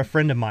is for a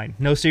friend of mine.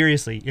 No,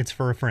 seriously, it's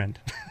for a friend.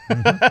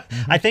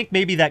 I think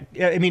maybe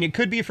it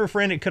could be for a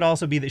friend. It could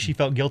also be that she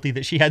felt guilty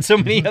that she had so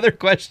many other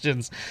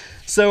questions.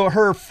 So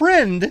her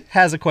friend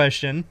has a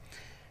question.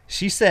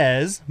 She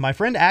says, my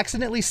friend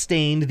accidentally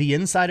stained the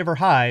inside of her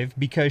hive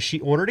because she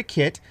ordered a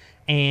kit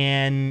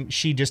and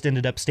she just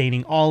ended up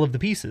staining all of the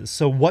pieces.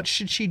 So what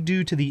should she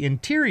do to the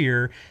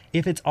interior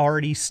if it's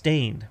already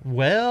stained?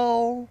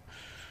 Well,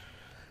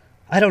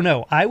 I don't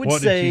know. I would say,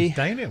 what did she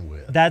stain it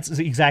with? That's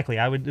exactly.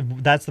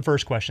 That's the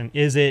first question.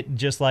 Is it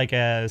just like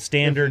a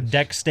standard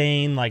deck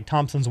stain, like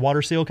Thompson's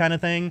water seal kind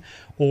of thing,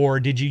 or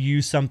did you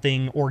use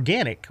something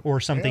organic or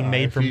something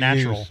made from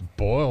natural? Use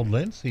boiled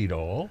linseed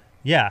oil.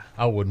 Yeah,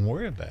 I wouldn't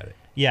worry about it.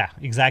 Yeah,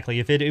 exactly.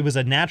 If it was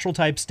a natural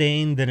type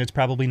stain, then it's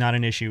probably not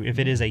an issue. If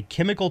it is a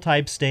chemical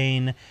type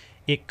stain,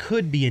 it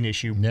could be an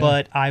issue. Yeah.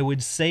 But I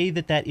would say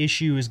that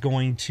issue is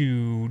going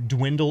to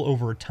dwindle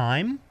over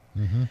time.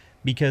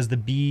 Because the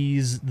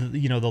bees,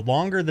 the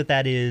longer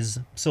that is,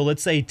 so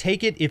let's say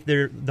take it if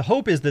the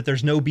hope is that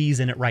there's no bees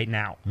in it right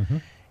now.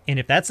 And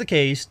if that's the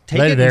case, take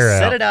it and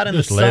set it out in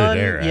the sun.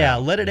 Yeah,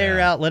 let it air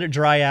out, let it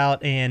dry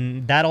out,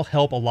 and that'll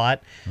help a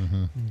lot.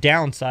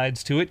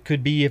 Downsides to it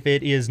could be if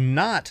it is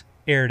not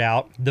aired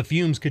out, the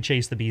fumes could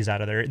chase the bees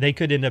out of there. They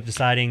could end up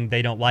deciding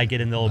they don't like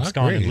it and they'll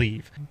abscond and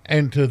leave.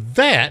 And to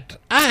that,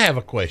 I have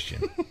a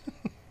question.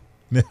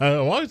 I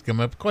always come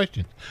up with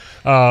questions.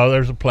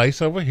 There's a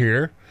place over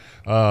here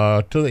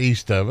to the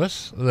east of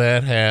us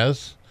that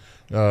has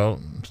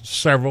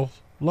several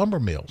lumber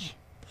mills,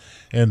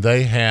 and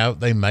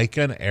they make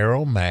an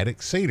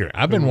aromatic cedar.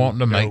 I've been wanting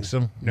to make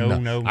some.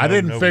 I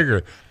didn't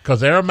figure,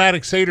 because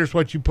aromatic cedar is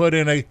what you put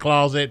in a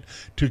closet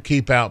to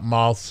keep out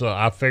moths. So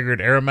I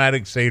figured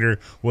aromatic cedar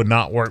would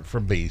not work for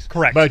bees.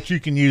 Correct. But you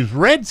can use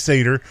red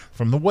cedar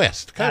from the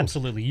west coast.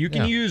 Absolutely, you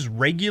can use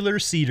regular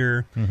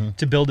cedar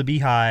to build a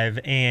beehive,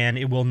 and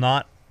it will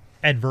not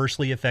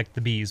adversely affect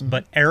the bees.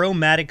 But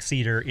aromatic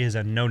cedar is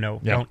a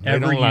no-no. Don't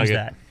ever use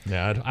that.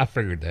 Yeah, I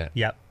figured that.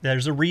 Yep.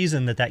 There's a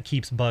reason that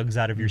keeps bugs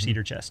out of your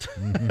cedar chest.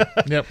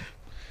 Yep.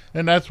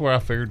 And that's where I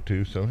figured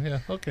too. So, yeah,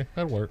 okay,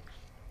 that'll work.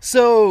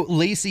 So,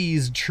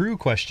 Lacey's true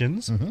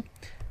questions.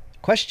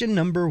 Question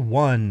number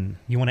 1.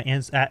 You want to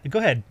answer? Go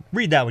ahead.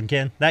 Read that one,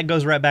 Ken. That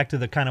goes right back to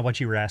the kind of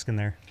what you were asking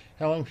there.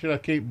 How long should I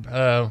keep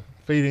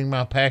feeding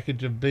my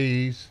package of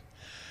bees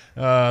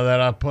that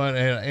I put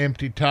in an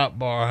empty top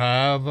bar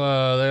hive?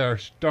 They are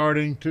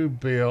starting to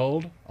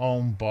build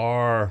on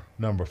bar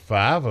number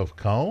 5 of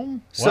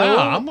comb. So,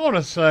 wow, I'm going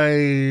to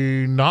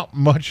say not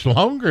much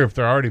longer if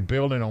they're already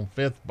building on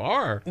 5th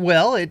bar.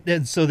 Well,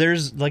 so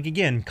there's, like,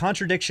 again,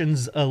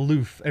 contradictions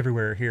aloof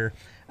everywhere here.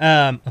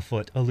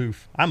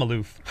 Aloof. I'm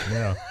aloof.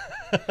 Yeah.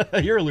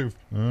 You're aloof.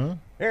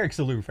 Eric's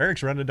aloof.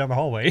 Eric's running down the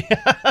hallway.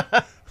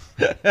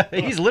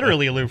 He's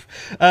literally aloof.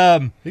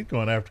 He's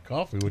going after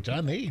coffee, which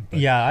I need. But.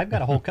 Yeah, I've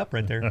got a whole cup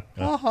right there.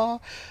 Uh-huh.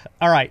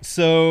 All right,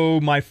 so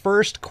my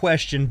first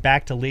question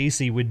back to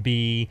Lacey would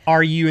be,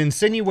 are you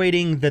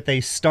insinuating that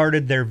they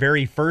started their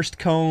very first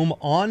comb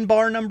on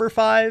bar number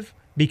 5?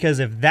 Because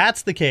if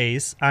that's the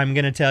case, I'm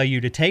going to tell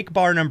you to take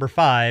bar number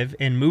 5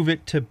 and move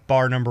it to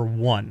bar number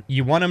 1.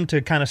 You want them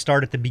to kind of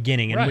start at the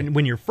beginning. And right.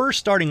 when you're first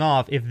starting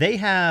off, if they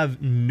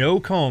have no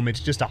comb, it's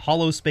just a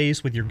hollow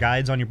space with your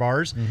guides on your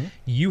bars,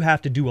 you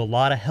have to do a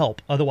lot of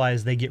help.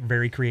 Otherwise, they get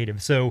very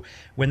creative. So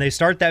when they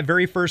start that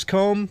very first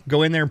comb,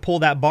 go in there and pull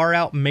that bar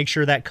out and make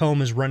sure that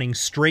comb is running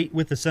straight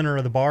with the center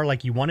of the bar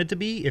like you want it to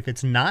be. If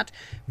it's not,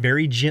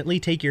 very gently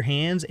take your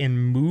hands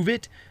and move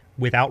it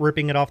without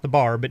ripping it off the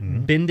bar, but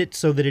bend it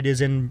so that it is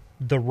in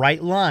the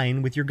right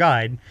line with your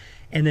guide,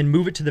 and then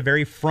move it to the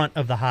very front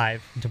of the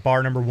hive, to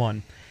bar number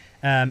 1.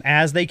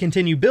 As they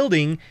continue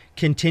building,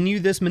 continue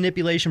this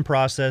manipulation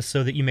process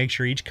so that you make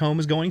sure each comb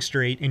is going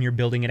straight and you're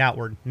building it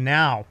outward.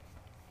 Now,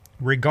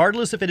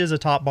 regardless if it is a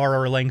top bar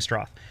or a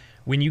Langstroth,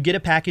 when you get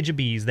a package of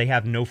bees, they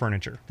have no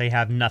furniture. They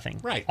have nothing.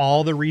 Right.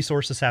 All the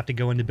resources have to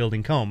go into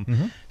building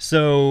comb.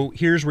 So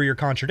here's where your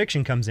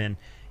contradiction comes in.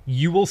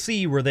 You will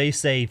see where they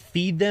say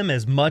feed them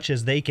as much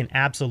as they can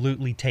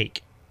absolutely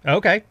take.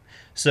 Okay.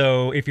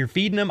 So if you're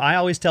feeding them, I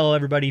always tell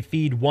everybody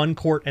feed 1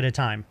 quart at a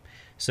time.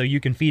 So you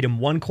can feed them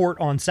 1 quart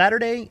on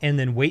Saturday and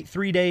then wait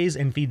 3 days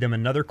and feed them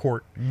another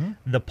quart.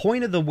 The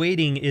point of the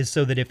waiting is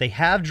so that if they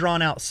have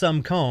drawn out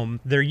some comb,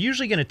 they're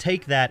usually going to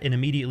take that and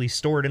immediately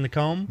store it in the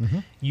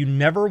comb. You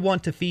never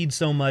want to feed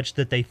so much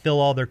that they fill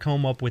all their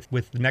comb up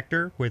with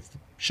nectar, with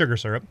sugar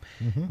syrup,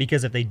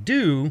 because if they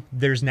do,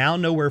 there's now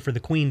nowhere for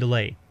the queen to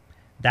lay.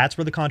 That's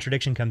where the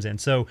contradiction comes in.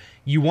 So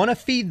you want to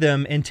feed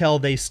them until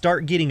they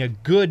start getting a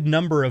good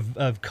number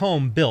of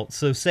comb built.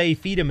 So say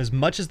feed them as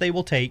much as they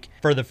will take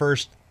for the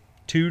first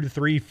 2 to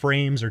 3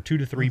 frames or 2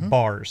 to 3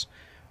 bars.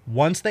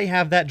 Once they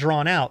have that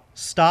drawn out,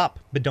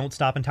 stop, but don't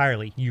stop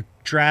entirely. You're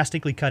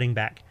drastically cutting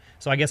back.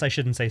 So I guess I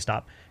shouldn't say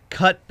stop.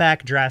 Cut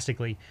back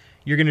drastically.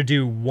 You're going to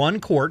do 1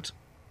 quart,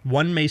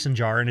 1 mason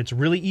jar, and it's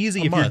really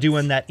easy if you're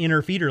doing that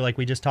inner feeder like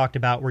we just talked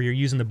about, where you're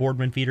using the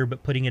Boardman feeder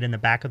but putting it in the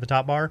back of the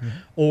top bar,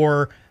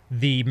 or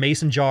the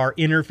mason jar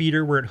inner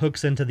feeder where it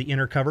hooks into the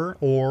inner cover,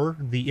 or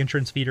the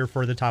entrance feeder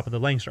for the top of the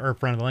Langstroth, or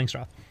front of the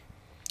Langstroth.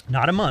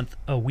 Not a month,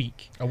 a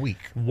week. A week.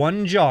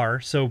 1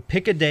 jar. So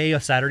pick a day, a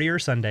Saturday or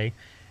Sunday,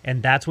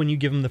 and that's when you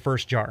give them the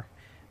first jar.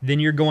 Then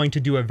you're going to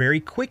do a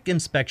very quick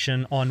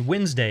inspection on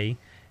Wednesday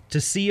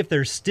to see if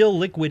there's still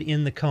liquid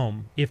in the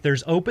comb. If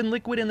there's open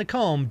liquid in the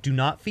comb, do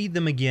not feed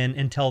them again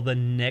until the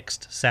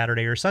next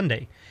Saturday or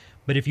Sunday.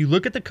 But if you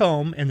look at the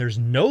comb and there's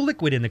no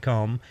liquid in the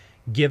comb,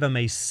 give them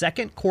a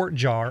 2nd quart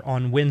jar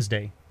on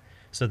Wednesday.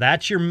 So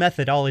that's your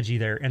methodology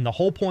there. And the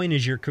whole point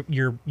is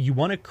you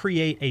want to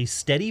create a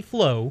steady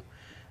flow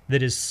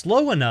that is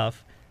slow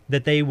enough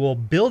that they will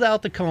build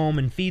out the comb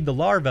and feed the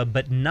larva,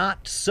 but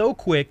not so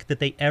quick that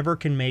they ever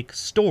can make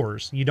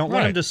stores. You don't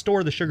want them to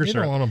store the sugar syrup.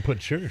 You don't want them to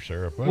put sugar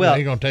syrup. Well,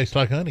 they're going to taste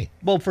like honey.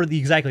 Well,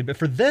 exactly. But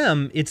for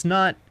them, it's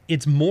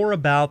more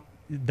about,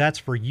 that's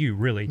for you,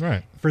 really.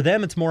 Right. For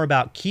them, it's more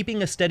about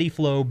keeping a steady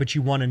flow, but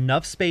you want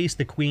enough space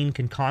the queen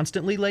can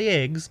constantly lay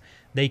eggs.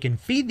 They can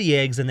feed the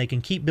eggs and they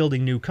can keep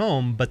building new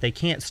comb, but they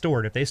can't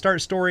store it. If they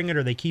start storing it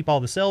or they keep all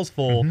the cells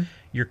full,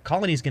 your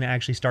colony is going to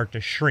actually start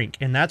to shrink.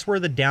 And that's where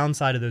the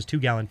downside of those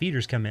 2-gallon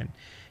feeders come in.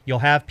 You'll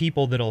have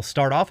people that'll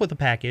start off with a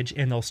package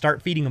and they'll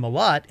start feeding them a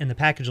lot and the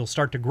package will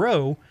start to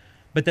grow,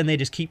 but then they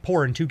just keep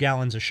pouring 2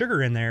 gallons of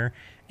sugar in there.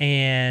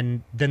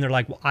 And then they're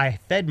like, well, I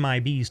fed my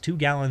bees 2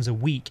 gallons a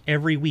week,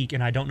 every week,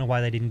 and I don't know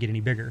why they didn't get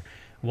any bigger.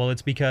 Well,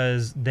 it's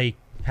because they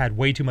had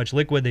way too much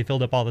liquid. They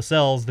filled up all the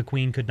cells. The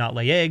queen could not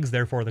lay eggs.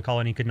 Therefore, the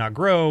colony could not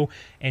grow.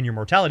 And your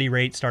mortality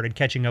rate started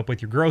catching up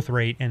with your growth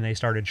rate, and they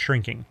started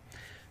shrinking.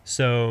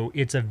 So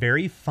it's a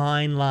very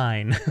fine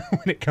line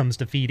when it comes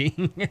to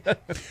feeding.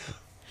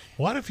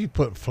 What if you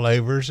put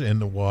flavors in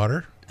the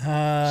water?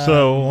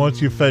 So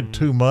once you fed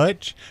too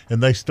much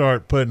and they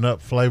start putting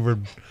up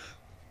flavored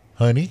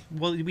honey?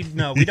 Well,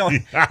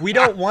 we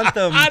don't want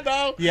them. I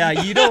know. Yeah,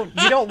 you don't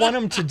want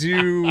them to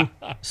do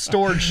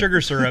stored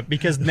sugar syrup,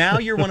 because now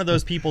you're one of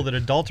those people that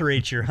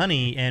adulterates your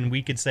honey, and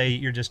we could say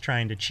you're just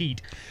trying to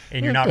cheat,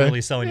 and you're not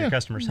really selling your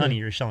customers honey.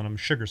 You're selling them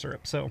sugar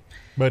syrup. So,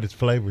 but it's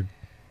flavored.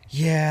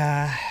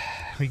 Yeah.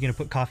 Are you going to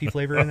put coffee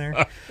flavor in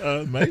there?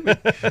 Maybe.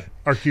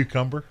 Or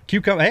cucumber.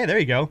 Cucumber. Hey, there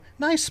you go.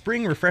 Nice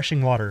spring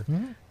refreshing water.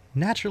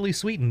 Naturally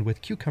sweetened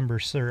with cucumber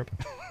syrup.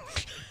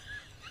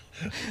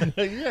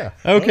 Yeah.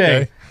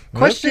 Okay.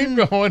 Question. Let's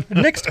keep going.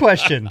 Next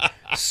question.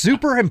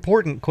 Super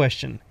important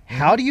question.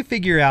 How do you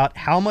figure out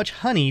how much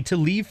honey to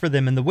leave for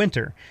them in the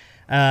winter?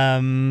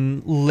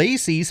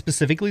 Lacey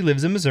specifically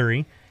lives in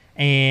Missouri,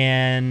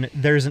 and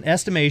there's an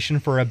estimation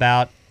for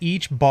about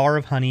each bar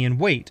of honey in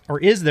weight. Or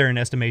is there an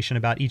estimation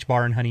about each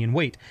bar in honey in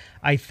weight?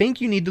 I think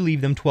you need to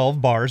leave them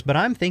 12 bars, but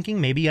I'm thinking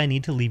maybe I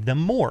need to leave them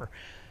more.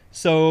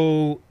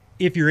 So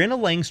if you're in a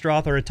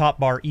Langstroth or a top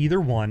bar, either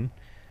one,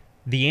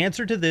 the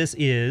answer to this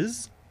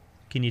is,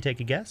 can you take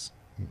a guess?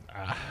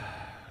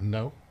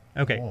 No.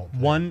 Okay, Oh, okay.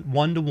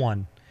 1 to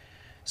 1.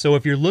 So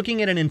if you're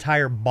looking at an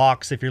entire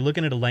box, if you're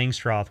looking at a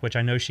Langstroth, which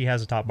I know she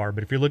has a top bar,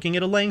 but if you're looking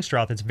at a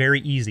Langstroth, it's very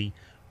easy.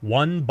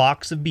 1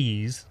 box of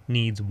bees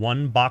needs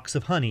 1 box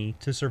of honey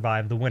to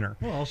survive the winter.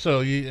 Well,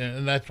 so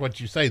and that's what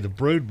you say. The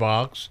brood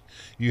box,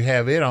 you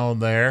have it on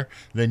there.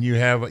 Then you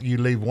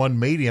leave 1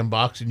 medium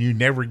box, and you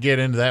never get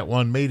into that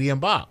 1 medium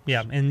box.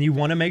 Yeah, and you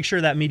want to make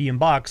sure that medium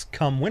box,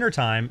 come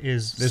wintertime,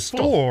 is It's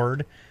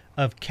stored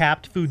of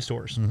capped food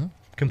stores,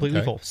 completely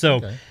Okay. full. So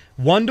Okay.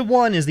 1 to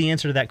 1 is the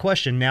answer to that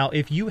question. Now,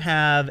 if you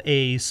have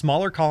a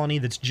smaller colony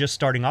that's just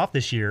starting off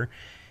this year,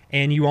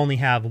 and you only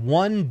have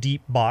 1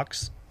 deep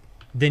box,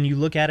 then you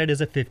look at it as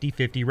a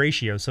 50-50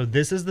 ratio. So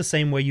this is the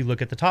same way you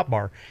look at the top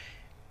bar.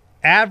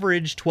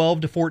 Average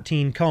 12 to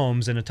 14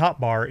 combs in a top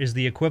bar is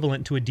the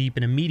equivalent to a deep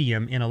and a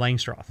medium in a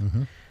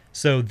Langstroth.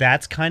 So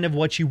that's kind of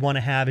what you want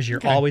to have as your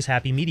always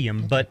happy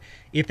medium. But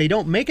if they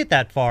don't make it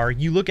that far,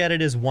 you look at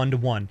it as 1 to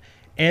 1.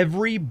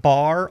 Every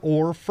bar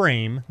or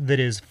frame that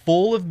is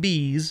full of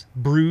bees,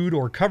 brood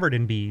or covered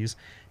in bees,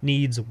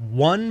 needs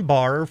 1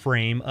 bar or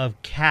frame of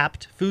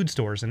capped food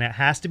stores, and that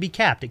has to be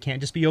capped. It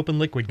can't just be open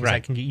liquid because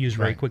that can get used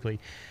very quickly.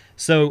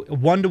 So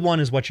 1 to 1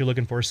 is what you're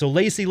looking for. So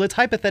Lacey, let's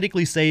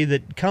hypothetically say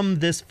that come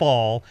this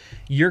fall,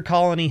 your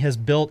colony has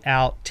built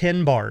out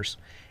 10 bars,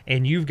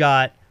 and you've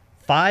got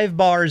 5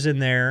 bars in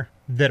there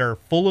that are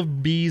full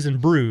of bees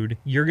and brood.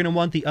 You're going to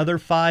want the other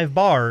 5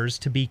 bars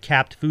to be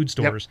capped food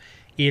stores.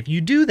 If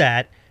you do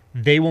that,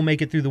 they will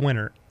make it through the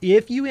winter.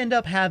 If you end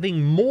up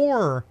having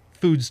more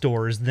food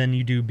stores than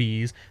you do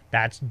bees,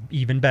 that's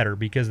even better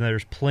because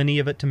there's plenty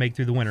of it to make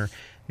through the winter.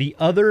 The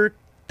other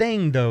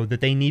thing, though,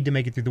 that they need to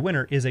make it through the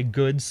winter is a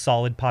good,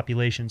 solid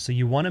population. So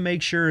you want to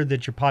make sure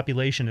that your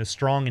population is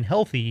strong and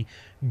healthy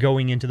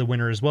going into the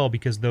winter as well,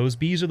 because those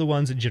bees are the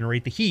ones that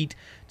generate the heat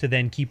to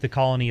then keep the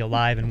colony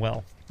alive and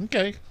well.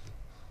 Okay.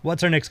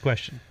 What's our next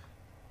question?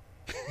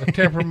 The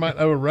temperament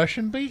of a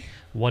Russian bee?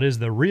 What is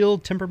the real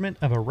temperament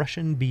of a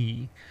Russian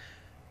bee?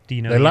 Do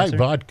you know They the like answer?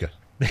 vodka.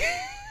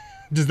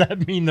 Does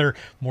that mean they're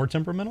more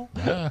temperamental?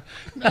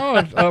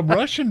 No, a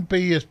Russian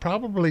bee is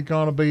probably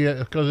going to be,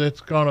 because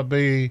it's going to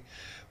be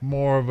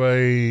more of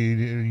a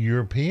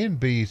European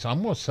bee. So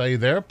I'm going to say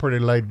they're pretty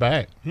laid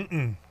back.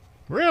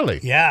 Really?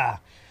 Yeah.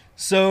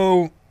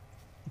 So,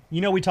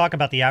 we talk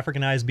about the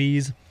Africanized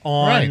bees.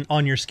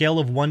 On your scale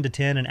of 1 to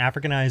 10, an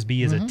Africanized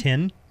bee is a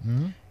 10.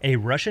 A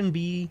Russian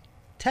bee,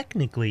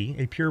 technically,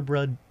 a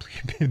purebred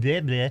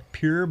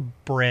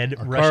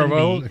Russian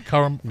bee.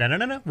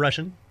 No.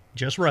 Russian.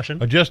 Just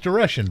Russian. Just a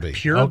Russian bee.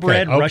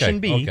 Purebred Russian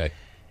bee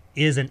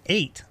is an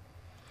 8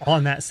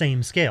 on that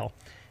same scale.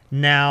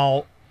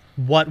 Now,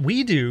 what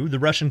we do, the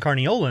Russian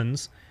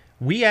carniolans,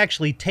 we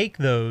actually take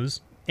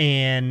those,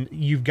 and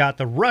you've got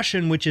the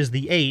Russian, which is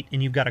the 8,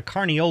 and you've got a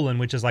carniolan,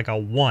 which is like a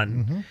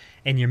 1.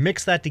 And you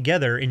mix that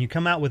together, and you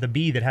come out with a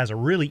bee that has a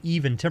really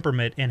even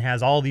temperament and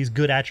has all these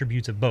good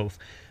attributes of both.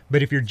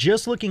 But if you're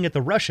just looking at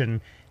the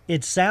Russian,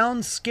 it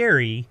sounds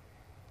scary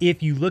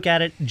if you look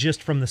at it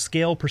just from the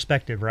scale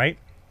perspective, right?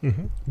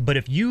 But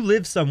if you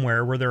live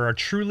somewhere where there are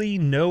truly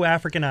no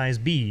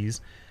Africanized bees,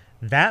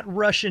 that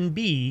Russian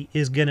bee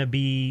is going to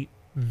be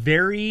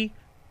very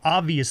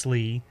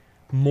obviously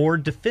more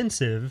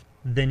defensive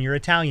than your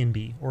Italian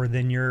bee or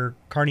than your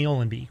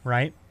carniolan bee,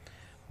 right?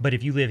 But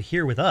if you live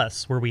here with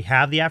us, where we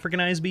have the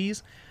Africanized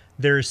bees,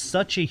 there's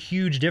such a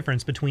huge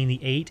difference between the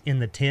 8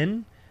 and the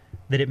 10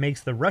 that it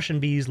makes the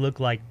Russian bees look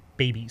like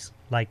babies,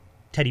 like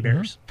teddy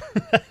bears.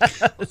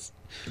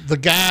 The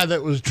guy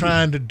that was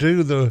trying to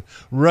do the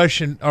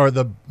Russian or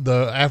the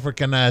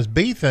Africanized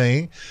bee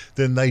thing,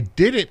 then they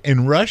did it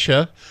in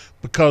Russia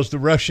because the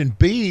Russian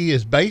bee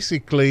is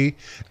basically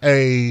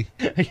a...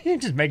 You're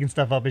just making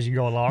stuff up as you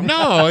go along.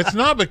 No, it's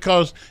not,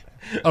 because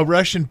a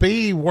Russian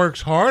bee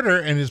works harder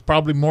and is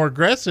probably more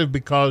aggressive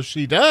because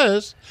she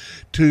does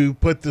to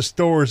put the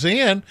stores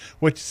in,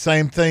 which is the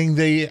same thing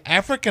the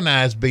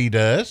Africanized bee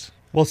does.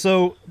 Well,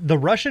 so the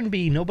Russian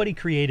bee, nobody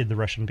created the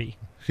Russian bee.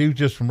 She was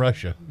just from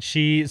Russia. As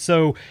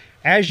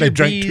They your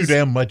drank bees, too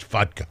damn much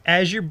vodka.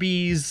 as your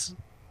bees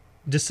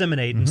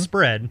disseminate and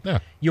spread,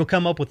 you'll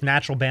come up with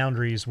natural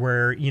boundaries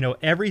where,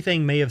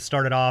 everything may have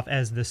started off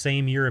as the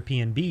same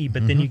European bee,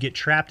 but then you get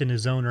trapped in a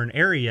zone or an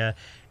area,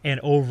 and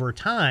over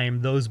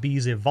time, those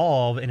bees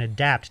evolve and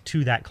adapt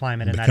to that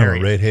climate in that Become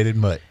area. a red-headed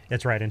mutt.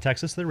 That's right. In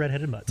Texas, they're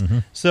red-headed mutts.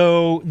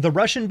 So the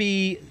Russian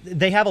bee,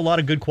 they have a lot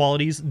of good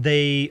qualities.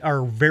 They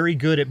are very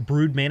good at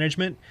brood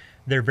management.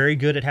 They're very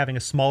good at having a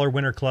smaller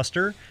winter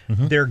cluster.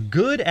 They're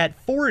good at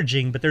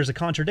foraging, but there's a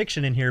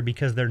contradiction in here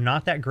because they're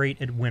not that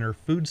great at winter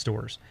food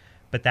stores.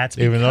 But that's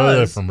because, Even though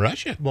they're from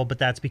Russia. Well, but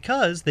that's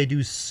because they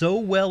do so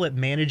well at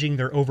managing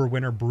their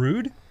overwinter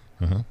brood,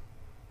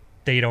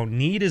 they don't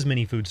need as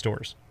many food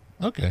stores.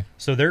 Okay.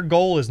 So their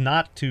goal is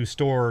not to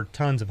store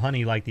tons of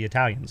honey like the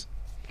Italians.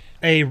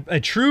 A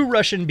true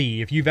Russian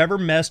bee, if you've ever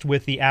messed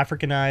with the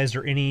Africanized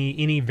or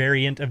any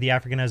variant of the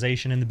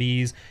Africanization in the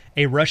bees,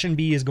 a Russian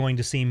bee is going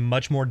to seem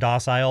much more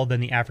docile than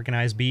the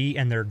Africanized bee,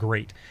 and they're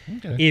great.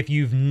 Okay. If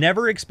you've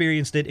never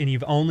experienced it and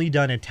you've only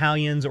done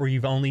Italians or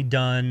you've only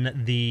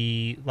done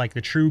the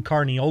true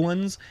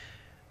Carniolans,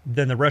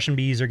 then the Russian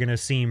bees are going to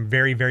seem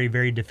very, very,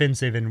 very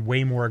defensive and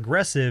way more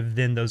aggressive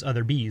than those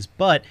other bees.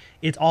 But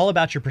it's all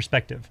about your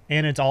perspective.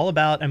 And it's all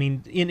about, I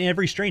mean, in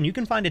every strain, you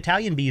can find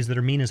Italian bees that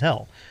are mean as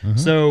hell. Mm-hmm.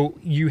 So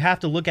you have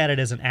to look at it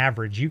as an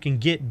average. You can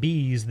get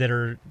bees that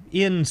are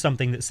in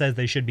something that says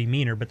they should be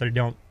meaner, but they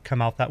don't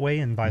come out that way,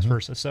 and vice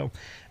versa. So,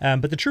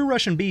 but the true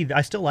Russian bee,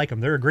 I still like them.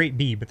 They're a great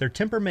bee, but their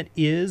temperament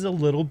is a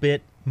little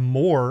bit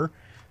more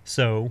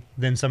so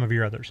than some of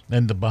your others.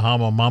 And the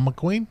Bahama Mama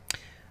Queen?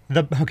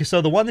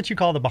 So the one that you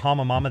call the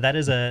Bahama Mama, that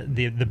is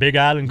the Big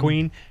Island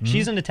Queen. Mm-hmm.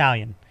 She's an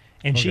Italian,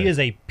 and she is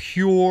a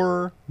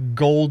pure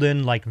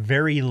golden, like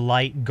very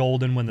light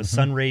golden. When the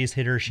sun rays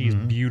hit her, she's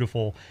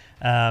beautiful.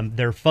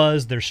 Their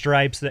fuzz, their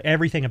stripes,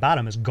 everything about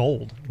them is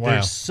gold. Wow.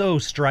 They're so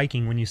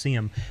striking when you see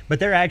them,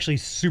 but they're actually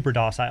super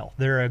docile.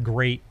 They're a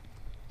great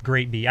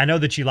bee. I know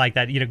that you like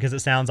that, because it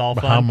sounds all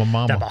Bahama fun.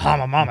 Mama. The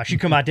Bahama Mama. She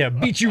come out there and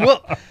beat you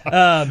up.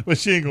 But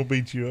she ain't gonna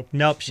beat you up.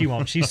 Nope, she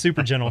won't. She's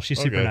super gentle. She's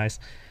super nice.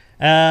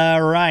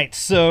 Right,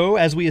 so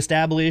as we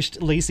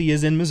established, Lacey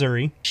is in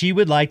Missouri. She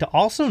would like to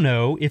also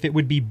know if it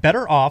would be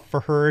better off for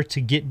her to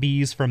get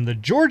bees from the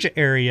Georgia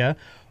area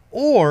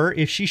or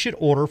if she should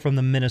order from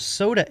the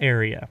Minnesota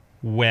area.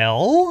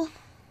 Well,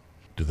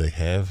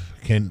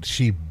 can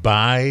she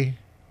buy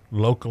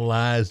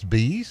localized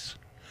bees?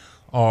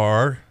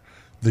 Or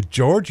the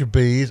Georgia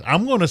bees,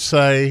 I'm going to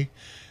say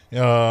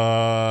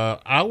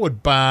I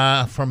would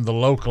buy from the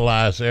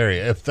localized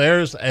area. If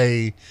there's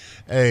a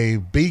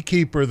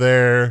beekeeper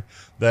there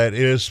that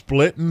is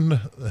splitting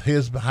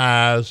his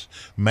hives,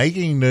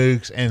 making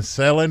nukes, and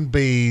selling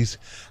bees,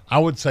 I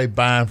would say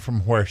buy them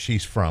from where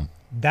she's from.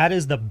 That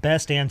is the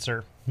best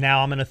answer.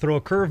 Now I'm going to throw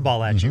a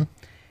curveball at you.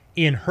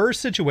 In her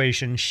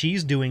situation,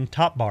 she's doing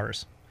top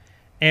bars.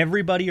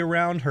 Everybody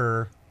around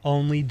her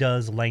only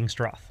does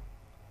Langstroth.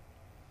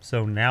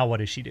 So now what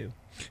does she do?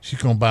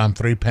 She's going to buy them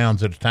 3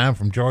 pounds at a time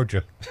from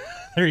Georgia.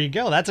 There you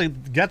go. That's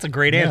a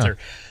great answer.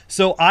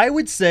 So I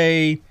would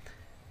say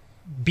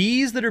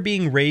bees that are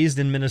being raised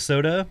in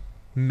Minnesota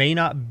may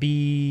not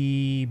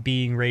be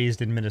being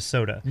raised in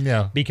Minnesota.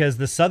 Yeah. Because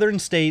the southern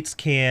states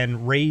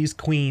can raise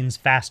queens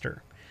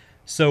faster.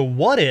 So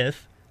what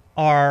if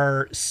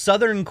our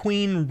southern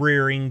queen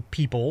rearing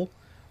people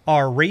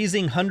are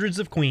raising hundreds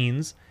of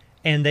queens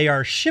and they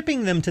are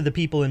shipping them to the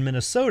people in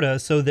Minnesota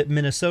so that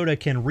Minnesota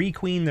can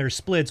requeen their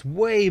splits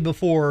way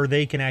before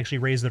they can actually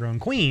raise their own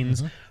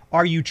queens?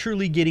 Are you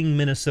truly getting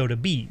Minnesota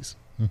bees?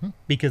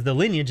 Because the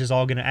lineage is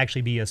all going to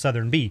actually be a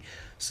southern bee.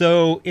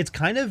 So it's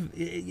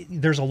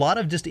there's a lot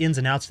of just ins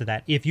and outs to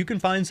that. If you can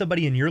find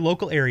somebody in your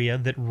local area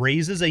that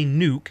raises a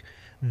nuke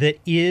that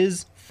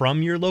is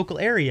from your local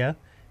area,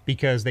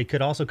 because they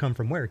could also come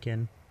from where,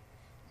 Ken?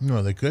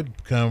 No, they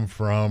could come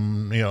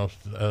from,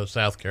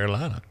 South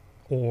Carolina.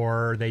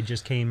 Or they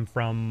just came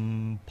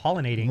from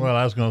pollinating. Well,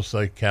 I was going to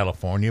say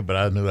California, but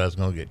I knew I was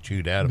going to get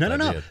chewed out if I did.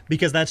 No,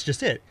 because that's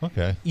just it.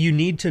 Okay. You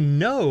need to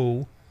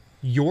know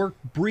your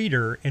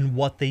breeder and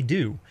what they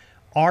do.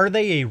 Are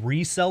they a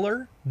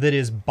reseller that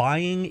is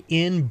buying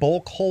in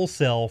bulk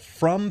wholesale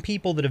from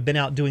people that have been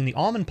out doing the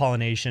almond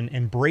pollination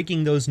and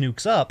breaking those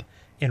nukes up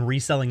and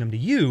reselling them to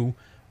you?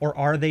 Or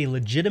are they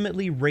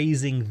legitimately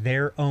raising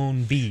their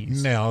own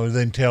bees? Now,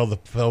 then tell the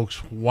folks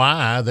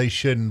why they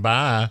shouldn't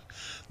buy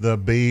the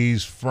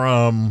bees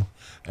from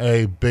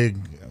a big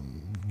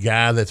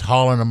guy that's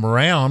hauling them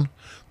around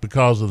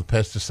because of the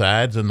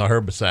pesticides and the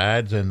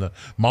herbicides and the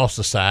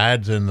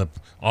mossicides and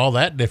all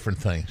that different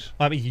things.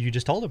 I mean, you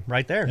just told them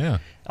right there. Yeah.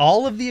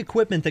 All of the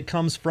equipment that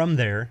comes from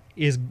there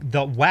is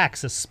the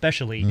wax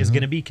especially is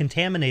going to be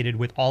contaminated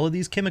with all of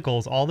these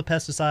chemicals, all the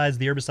pesticides,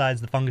 the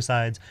herbicides, the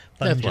fungicides,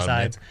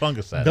 fungicides.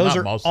 Fungicides. Those not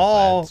are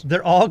mossicides.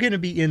 they're all going to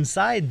be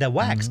inside the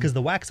wax because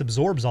the wax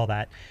absorbs all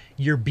that.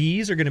 Your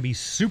bees are going to be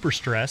super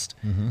stressed.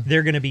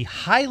 They're going to be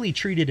highly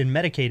treated and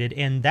medicated,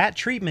 and that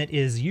treatment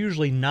is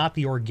usually not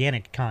the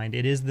organic kind.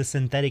 It is the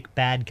synthetic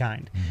bad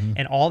kind.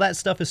 And all that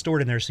stuff is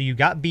stored in there. So you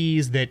got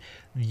bees that,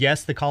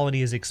 yes, the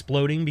colony is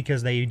exploding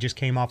because they just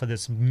came off of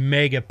this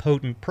mega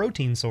potent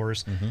protein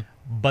source,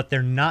 but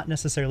they're not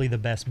necessarily the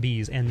best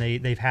bees, and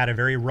they've had a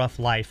very rough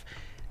life.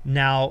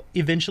 Now,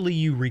 eventually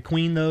you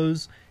requeen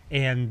those,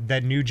 and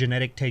that new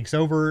genetic takes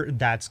over.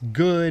 That's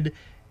good.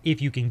 If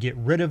you can get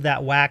rid of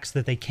that wax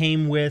that they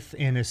came with,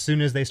 and as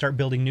soon as they start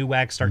building new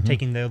wax, start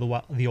taking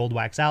the old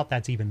wax out,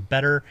 that's even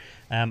better.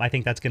 I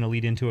think that's going to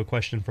lead into a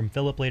question from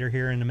Philip later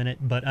here in a minute.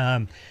 But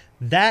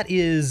that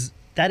is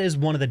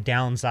one of the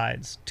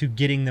downsides to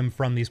getting them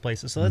from these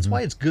places. So that's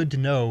why it's good to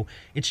know.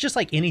 It's just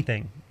like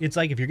anything. It's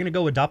like if you're going to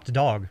go adopt a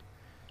dog,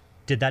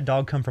 did that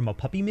dog come from a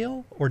puppy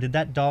mill, or did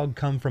that dog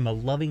come from a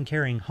loving,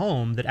 caring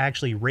home that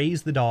actually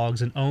raised the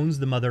dogs and owns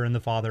the mother and the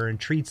father and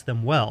treats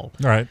them well?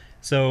 All right.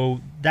 So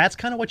that's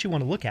kind of what you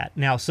want to look at.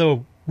 Now,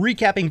 so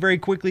recapping very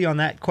quickly on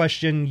that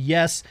question,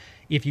 yes,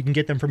 If you can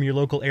get them from your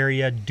local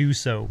area, do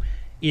so.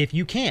 If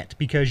you can't,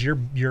 because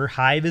your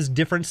hive is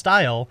different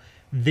style,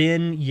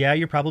 then yeah,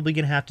 you're probably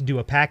going to have to do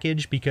a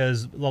package,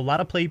 because a lot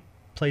of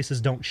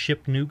places don't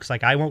ship nukes.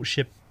 Like, I won't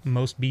ship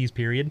most bees,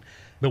 period.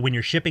 But when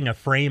you're shipping a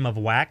frame of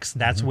wax,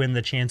 that's when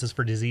the chances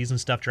for disease and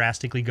stuff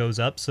drastically goes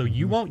up. So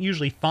you won't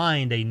usually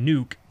find a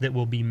nuke that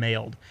will be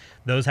mailed.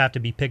 Those have to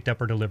be picked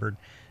up or delivered.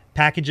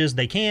 Packages,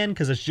 they can,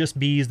 because it's just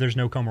bees. There's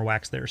no comb or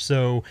wax there.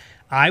 So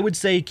I would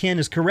say Ken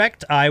is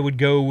correct. I would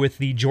go with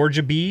the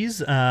Georgia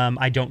bees.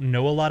 I don't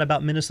know a lot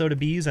about Minnesota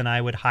bees, and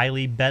I would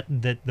highly bet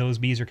that those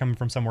bees are coming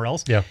from somewhere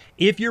else. Yeah.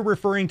 If you're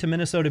referring to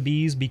Minnesota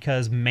bees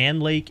because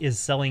Man Lake is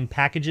selling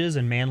packages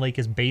and Man Lake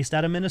is based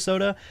out of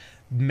Minnesota,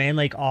 Man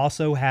Lake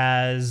also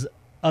has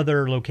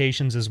other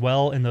locations as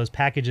well, and those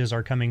packages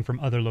are coming from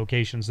other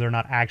locations. They're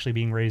not actually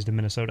being raised in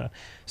Minnesota.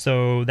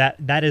 So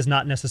that is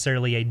not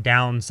necessarily a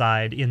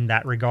downside in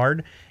that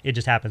regard. It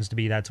just happens to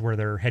be that's where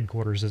their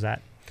headquarters is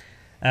at.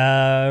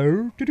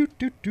 How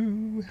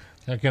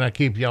can I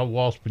keep y'all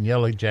wasp and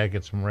yellow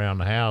jackets from around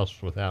the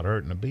house without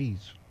hurting the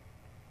bees?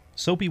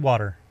 Soapy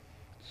water.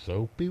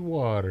 Soapy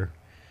water.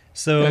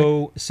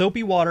 So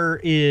soapy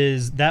water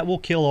that will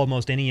kill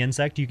almost any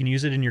insect. You can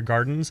use it in your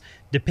gardens.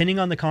 Depending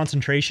on the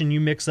concentration you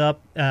mix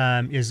up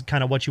is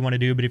kind of what you want to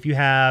do. But if you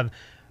have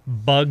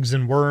bugs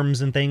and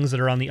worms and things that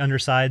are on the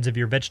undersides of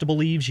your vegetable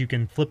leaves, you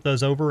can flip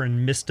those over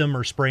and mist them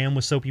or spray them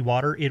with soapy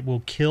water. It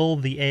will kill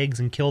the eggs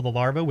and kill the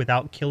larvae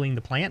without killing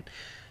the plant.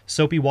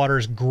 Soapy water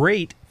is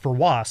great for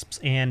wasps,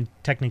 and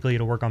technically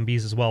it'll work on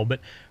bees as well. But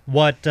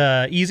what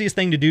easiest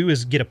thing to do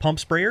is get a pump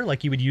sprayer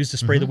like you would use to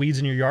spray the weeds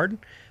in your yard.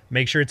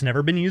 Make sure it's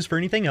never been used for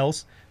anything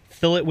else.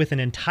 Fill it with an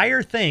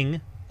entire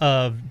thing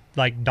of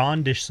like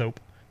Dawn dish soap.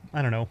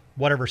 I don't know,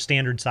 whatever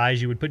standard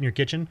size you would put in your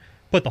kitchen.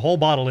 Put the whole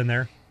bottle in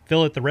there.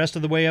 Fill it the rest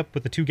of the way up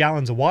with the 2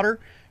 gallons of water.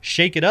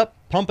 Shake it up,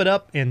 pump it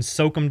up, and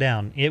soak them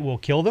down. It will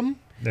kill them.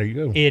 There you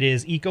go. It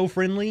is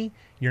eco-friendly.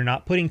 You're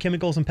not putting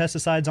chemicals and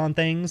pesticides on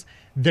things.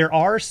 There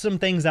are some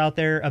things out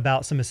there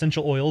about some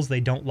essential oils they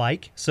don't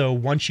like. So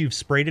once you've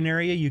sprayed an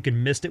area, you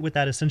can mist it with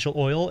that essential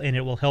oil, and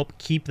it will help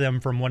keep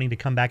them from wanting to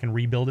come back and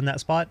rebuild in that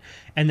spot.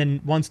 And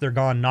then once they're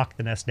gone, knock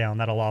the nest down.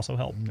 That'll also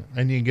help.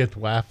 And you can get the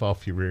wife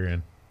off your rear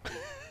end.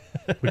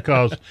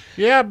 Because,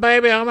 yeah,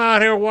 baby, I'm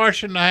out here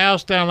washing the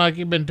house down like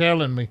you've been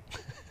telling me.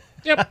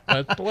 Yep,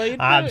 that's the way you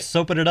do I'm it.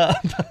 soaping it up.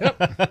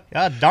 Yep.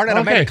 God darn it,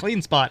 I made a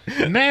clean spot.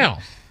 Now,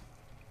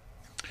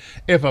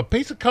 if a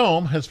piece of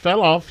comb has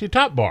fell off your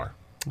top bar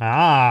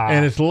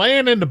and it's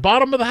laying in the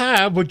bottom of the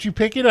hive, would you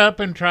pick it up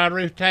and try to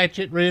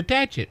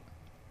reattach it?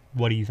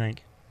 What do you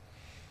think?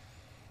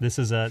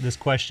 This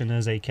question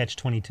is a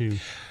catch-22.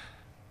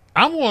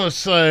 I'm going to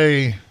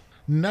say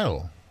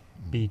no.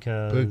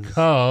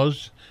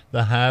 Because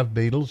the hive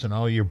beetles and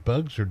all your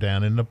bugs are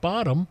down in the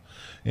bottom,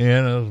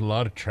 and there's a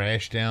lot of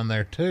trash down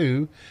there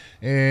too,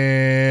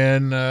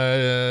 and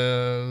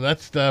that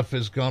stuff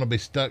is going to be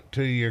stuck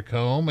to your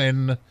comb,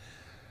 and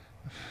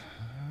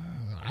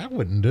I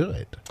wouldn't do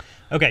it.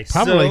 Okay,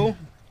 Probably.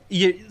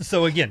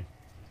 so again,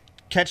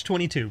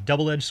 catch-22,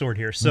 double-edged sword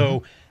here.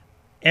 So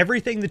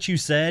everything that you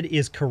said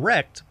is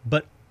correct,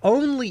 but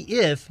only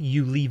if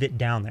you leave it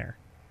down there.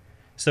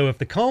 So if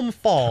the comb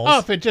falls... Oh,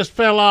 if it just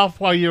fell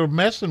off while you were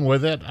messing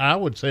with it, I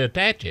would say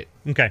attach it.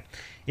 Okay.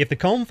 If the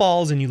comb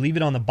falls and you leave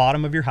it on the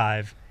bottom of your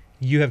hive,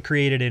 you have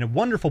created a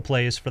wonderful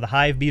place for the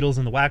hive beetles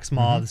and the wax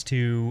moths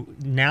to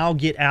now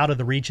get out of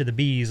the reach of the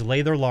bees,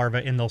 lay their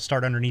larvae, and they'll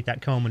start underneath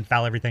that comb and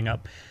foul everything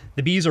up.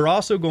 The bees are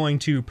also going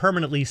to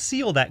permanently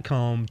seal that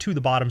comb to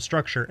the bottom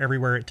structure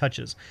everywhere it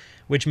touches,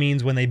 which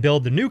means when they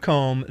build the new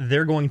comb,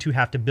 they're going to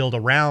have to build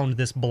around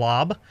this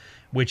blob,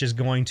 which is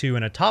going to,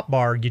 in a top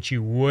bar, get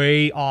you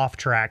way off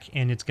track,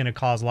 and it's going to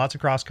cause lots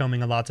of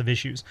cross-combing and lots of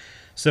issues.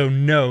 So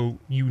no,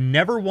 you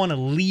never want to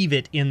leave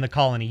it in the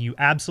colony. You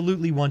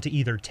absolutely want to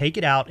either take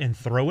it out and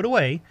throw it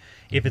away.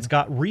 If it's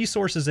got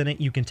resources in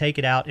it, you can take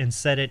it out and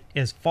set it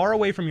as far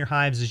away from your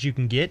hives as you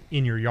can get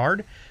in your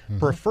yard,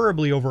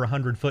 preferably over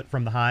 100 foot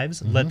from the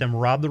hives. Let them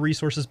rob the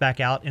resources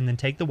back out, and then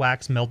take the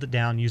wax, melt it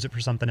down, use it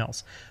for something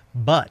else.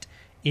 But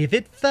if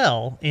it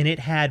fell and it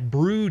had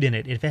brood in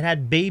it, if it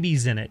had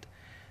babies in it,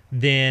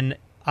 then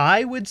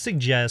I would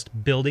suggest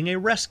building a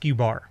rescue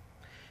bar.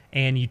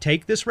 And you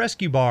take this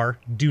rescue bar,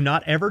 do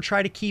not ever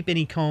try to keep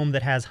any comb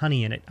that has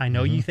honey in it. I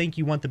know you think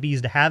you want the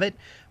bees to have it,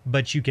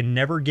 but you can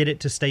never get it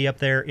to stay up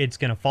there. It's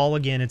going to fall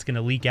again. It's going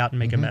to leak out and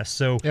make a mess.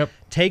 So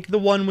take the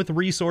one with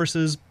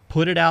resources,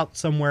 put it out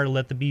somewhere,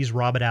 let the bees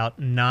rob it out,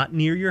 not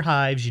near your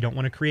hives. You don't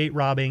want to create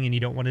robbing, and you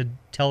don't want to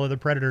tell other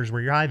predators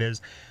where your hive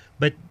is.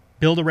 But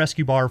build a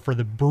rescue bar for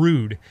the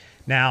brood.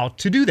 Now,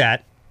 to do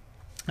that,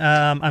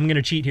 I'm going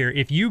to cheat here.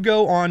 If you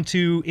go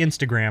onto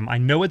Instagram, I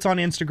know it's on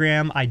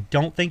Instagram. I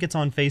don't think it's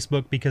on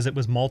Facebook because it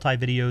was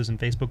multi-videos and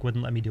Facebook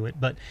wouldn't let me do it.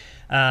 But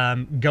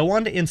go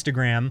onto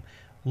Instagram,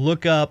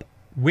 look up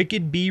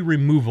Wicked Bee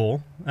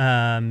Removal. So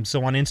on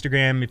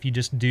Instagram, if you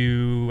just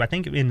do, I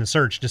think in the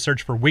search, just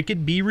search for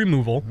Wicked Bee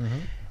Removal.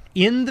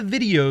 In the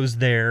videos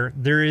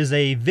there is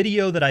a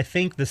video that I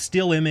think the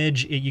still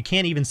image, you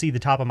can't even see the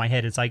top of my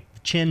head. It's like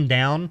chin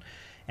down.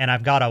 and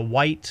I've got a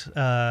white,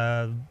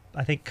 I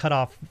think, cut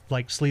off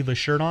like sleeveless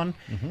shirt on.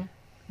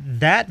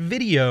 That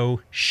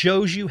video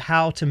shows you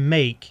how to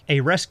make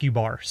a rescue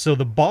bar. So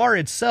the bar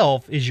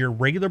itself is your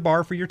regular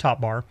bar for your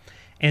top bar,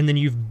 and then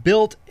you've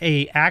built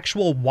a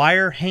actual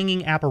wire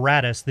hanging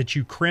apparatus that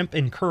you crimp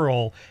and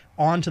curl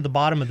onto the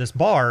bottom of this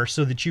bar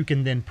so that you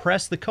can then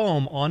press the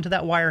comb onto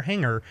that wire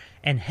hanger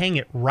and hang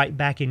it right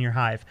back in your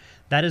hive.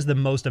 That is the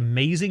most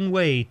amazing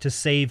way to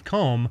save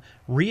comb,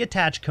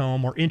 reattach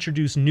comb, or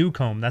introduce new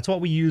comb. That's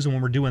what we use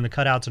when we're doing the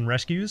cutouts and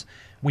rescues.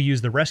 We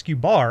use the rescue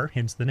bar,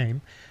 hence the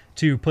name,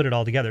 to put it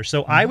all together.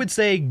 So I would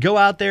say go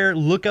out there,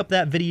 look up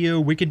that video,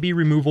 Wicked Bee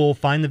Removal,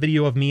 find the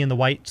video of me in the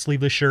white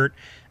sleeveless shirt,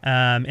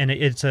 and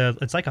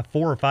it's like a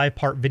 4 or 5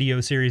 part video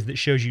series that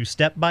shows you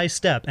step by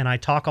step, and I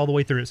talk all the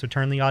way through it, so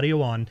turn the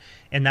audio on,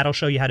 and that'll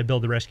show you how to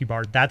build the rescue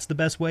bar. That's the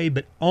best way,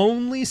 but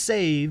only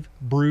save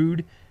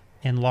brood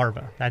and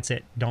larva. That's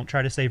it. Don't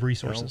try to save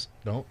resources.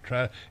 Don't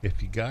try.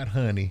 If you got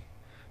honey,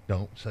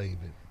 don't save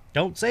it.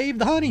 Don't save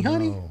the honey.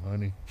 No,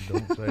 honey,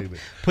 don't save it.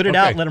 Put it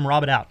out, let them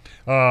rob it out.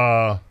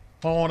 Why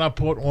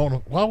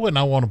wouldn't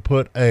I want to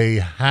put a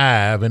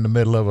hive in the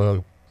middle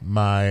of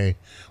my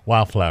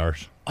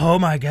wildflowers? Oh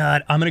my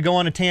God. I'm going to go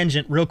on a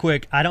tangent real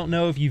quick. I don't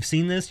know if you've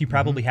seen this. You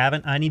probably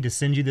haven't. I need to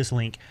send you this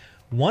link.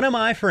 One of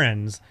my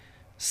friends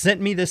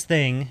sent me this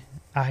thing.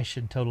 I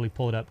should totally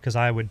pull it up because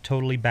I would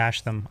totally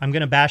bash them. I'm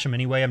going to bash them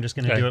anyway. I'm just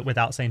going to do it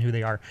without saying who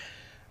they are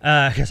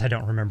because I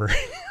don't remember.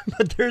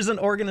 But there's an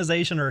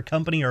organization or a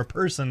company or a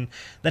person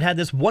that had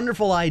this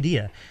wonderful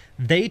idea.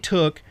 They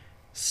took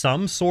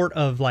some sort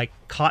of like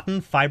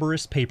cotton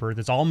fibrous paper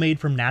that's all made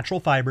from natural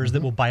fibers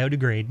that will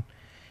biodegrade,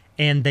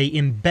 and they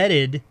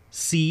embedded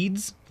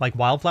seeds, like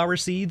wildflower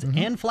seeds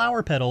and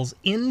flower petals,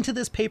 into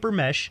this paper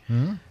mesh,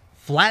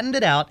 flattened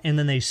it out, and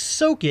then they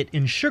soak it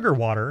in sugar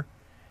water,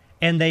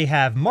 and they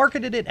have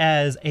marketed it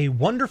as a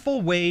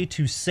wonderful way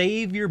to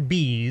save your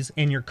bees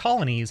and your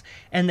colonies,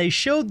 and they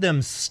showed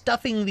them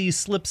stuffing these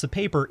slips of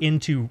paper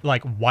into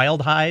like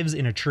wild hives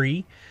in a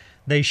tree.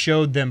 They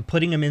showed them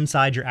putting them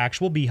inside your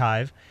actual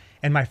beehive.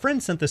 And my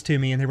friend sent this to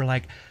me, and they were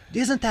like,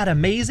 isn't that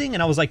amazing?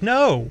 And I was like,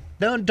 no,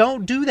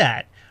 don't do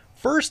that.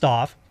 First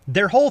off,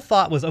 their whole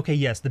thought was, okay,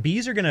 yes, the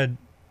bees are going to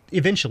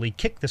eventually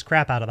kick this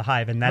crap out of the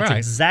hive, and that's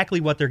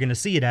exactly what they're going to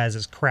see it as,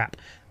 is crap.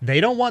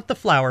 They don't want the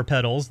flower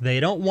petals. They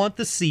don't want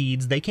the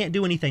seeds. They can't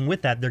do anything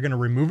with that. They're going to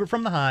remove it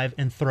from the hive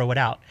and throw it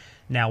out.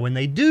 Now, when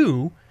they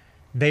do,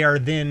 they are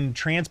then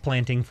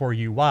transplanting for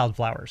you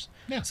wildflowers.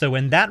 Yeah. So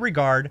in that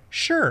regard,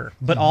 sure.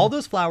 But all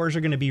those flowers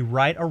are going to be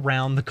right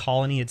around the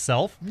colony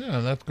itself. Yeah,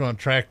 that's going to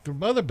attract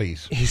the other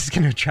bees. It's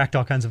going to attract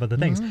all kinds of other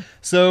things.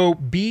 So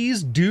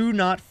bees do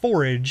not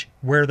forage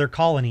where their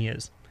colony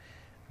is.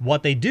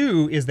 What they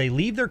do is they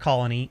leave their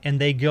colony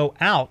and they go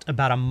out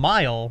about a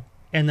mile,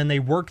 and then they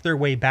work their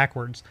way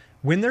backwards.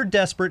 When they're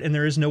desperate and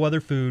there is no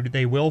other food,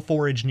 they will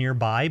forage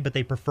nearby, but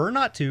they prefer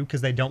not to because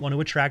they don't want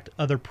to attract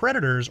other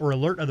predators or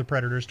alert other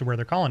predators to where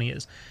their colony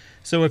is.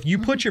 So if you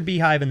put your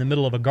beehive in the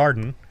middle of a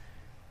garden,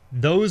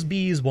 those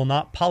bees will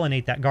not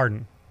pollinate that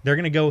garden. They're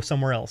going to go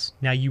somewhere else.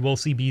 Now, you will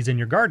see bees in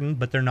your garden,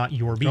 but they're not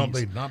your bees.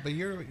 Won't be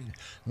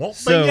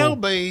your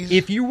bees.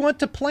 If you want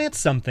to plant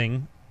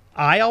something,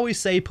 I always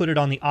say put it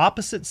on the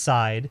opposite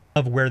side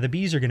of where the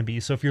bees are going to be.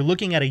 So if you're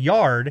looking at a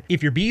yard,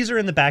 if your bees are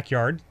in the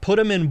backyard, put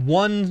them in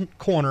one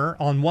corner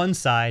on one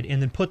side,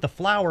 and then put the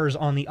flowers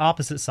on the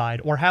opposite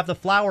side, or have the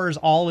flowers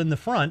all in the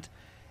front,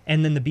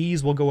 and then the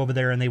bees will go over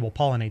there and they will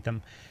pollinate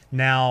them.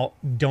 Now,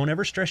 don't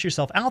ever stress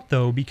yourself out,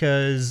 though,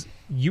 because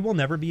you will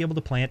never be able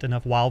to plant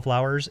enough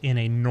wildflowers in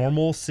a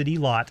normal city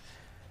lot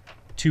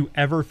to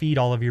ever feed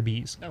all of your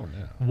bees. Oh,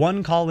 no.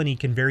 One colony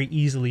can very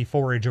easily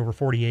forage over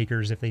 40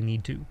 acres if they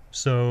need to.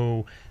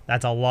 So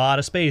that's a lot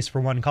of space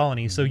for one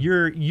colony. So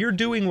you're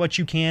doing what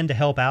you can to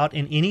help out,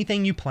 and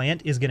anything you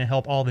plant is going to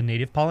help all the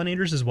native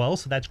pollinators as well.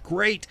 So that's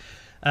great.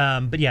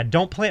 But yeah,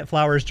 don't plant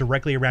flowers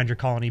directly around your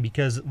colony,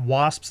 because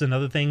wasps and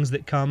other things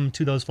that come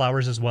to those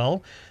flowers as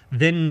well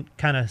then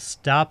kind of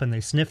stop and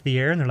they sniff the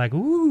air and they're like,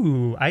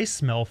 ooh, I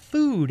smell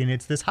food, and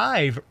it's this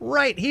hive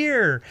right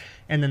here.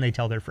 And then they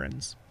tell their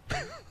friends.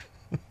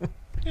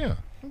 Yeah,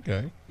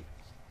 okay.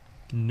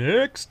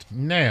 Next.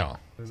 Now.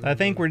 I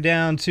think we're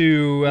down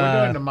to...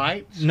 we're doing the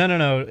mites?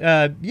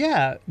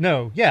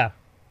 No.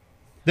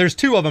 There's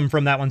 2 of them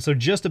from that one. So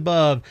just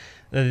above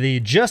the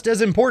just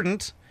as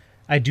important,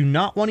 I do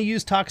not want to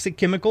use toxic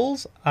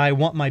chemicals. I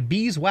want my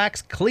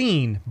beeswax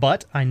clean,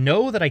 but I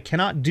know that I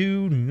cannot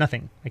do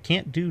nothing. I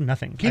can't do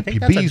nothing. Keep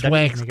your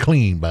beeswax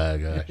clean, by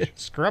gosh.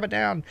 Scrub it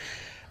down.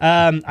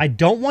 I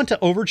don't want to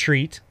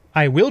overtreat.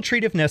 I will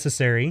treat if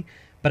necessary,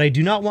 but I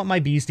do not want my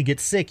bees to get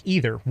sick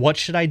either. What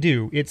should I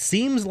do? It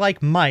seems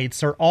like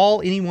mites are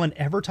all anyone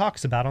ever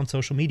talks about on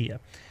social media.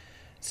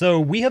 So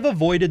we have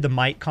avoided the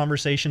mite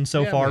conversation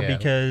so far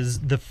because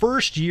the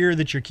first year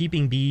that you're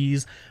keeping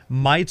bees,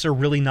 mites are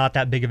really not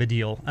that big of a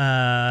deal.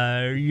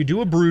 You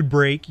do a brood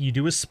break, you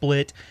do a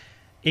split,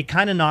 it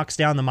kind of knocks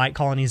down the mite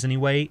colonies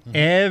anyway.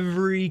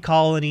 Every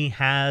colony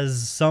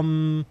has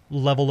some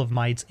level of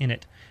mites in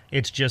it.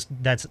 It's just,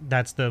 that's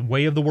the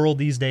way of the world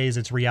these days.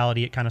 It's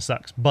reality. It kind of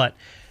sucks. But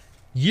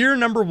Year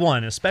number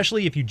 1,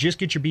 especially if you just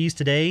get your bees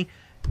today,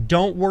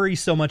 don't worry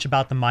so much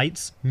about the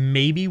mites.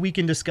 Maybe we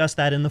can discuss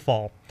that in the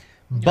fall.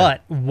 Okay.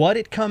 But what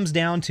it comes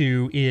down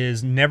to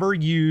is never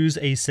use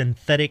a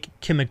synthetic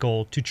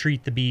chemical to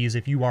treat the bees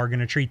if you are going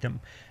to treat them.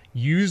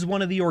 Use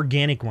one of the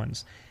organic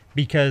ones,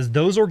 because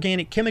those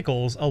organic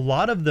chemicals, a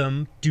lot of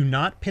them do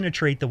not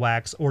penetrate the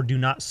wax or do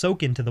not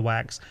soak into the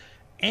wax,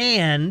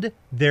 and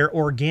they're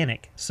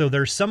organic. So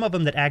there's some of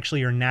them that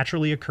actually are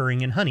naturally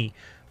occurring in honey.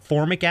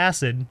 Formic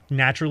acid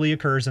naturally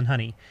occurs in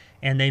honey,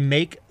 and they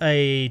make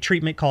a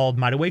treatment called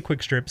Mite Away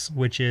Quick Strips,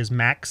 which is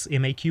Max,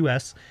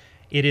 M-A-Q-S.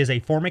 It is a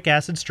formic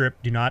acid strip.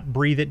 Do not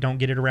breathe it. Don't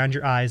get it around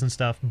your eyes and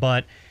stuff,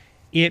 but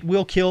it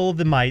will kill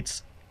the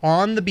mites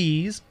on the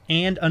bees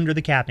and under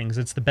the cappings.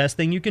 It's the best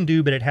thing you can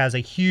do, but it has a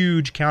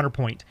huge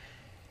counterpoint.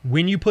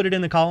 When you put it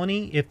in the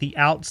colony, if the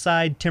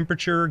outside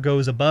temperature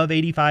goes above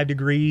 85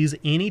 degrees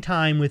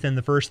anytime within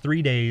the first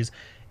 3 days,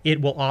 it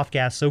will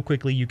off-gas so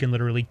quickly you can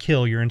literally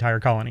kill your entire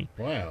colony.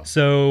 Wow.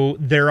 So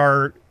there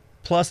are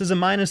pluses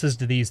and minuses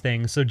to these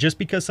things. So just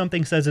because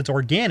something says it's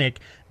organic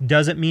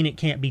doesn't mean it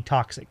can't be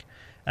toxic.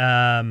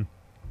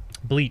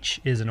 Bleach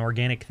is an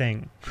organic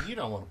thing. You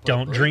don't want to put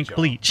don't bleach drink on.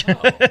 bleach. No,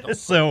 don't put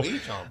So,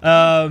 bleach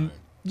on.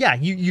 yeah,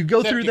 you go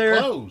Except through your there.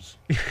 Clothes.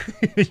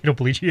 You don't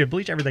bleach. You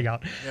bleach everything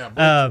out. Yeah,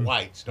 bleach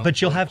whites. Don't But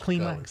you'll bleach have the clean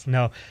colors. wax.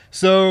 No.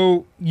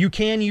 So you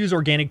can use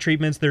organic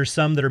treatments. There's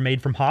some that are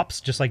made from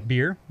hops, just like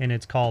beer, and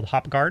it's called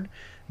Hop Guard.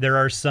 There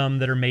are some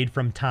that are made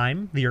from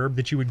thyme, the herb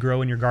that you would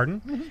grow in your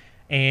garden. Mm-hmm.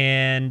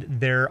 And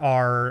there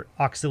are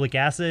oxalic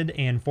acid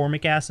and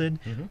formic acid.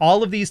 Mm-hmm.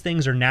 All of these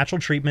things are natural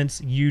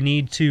treatments. You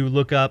need to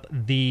look up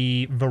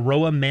the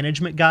Varroa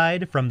Management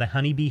Guide from the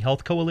Honeybee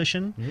Health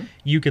Coalition. Mm-hmm.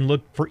 You can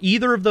look for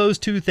either of those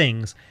two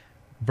things,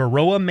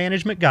 Varroa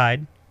Management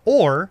Guide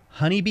or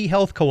Honeybee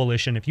Health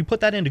Coalition. If you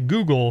put that into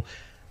Google,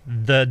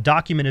 the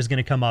document is going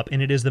to come up,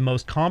 and it is the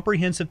most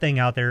comprehensive thing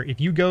out there. If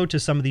you go to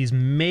some of these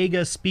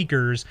mega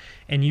speakers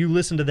and you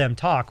listen to them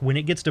talk, when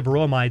it gets to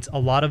varroa mites, a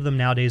lot of them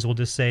nowadays will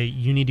just say,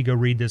 you need to go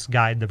read this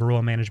guide, the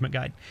Varroa Management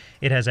Guide.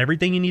 It has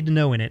everything you need to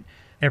know in it.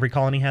 Every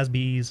colony has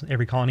bees.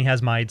 Every colony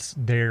has mites.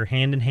 They're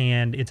hand in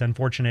hand. It's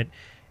unfortunate.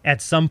 At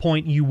some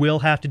point, you will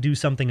have to do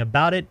something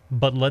about it,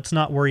 but let's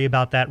not worry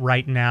about that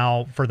right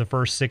now for the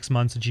first 6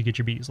 months that you get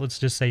your bees. Let's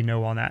just say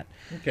no on that.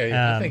 Okay,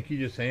 I think you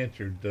just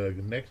answered the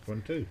next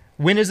one, too.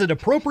 When is it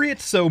appropriate?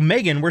 So,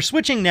 Megan, we're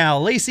switching now.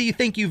 Lacey,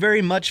 thank you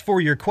very much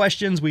for your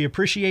questions. We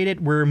appreciate it.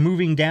 We're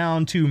moving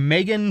down to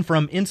Megan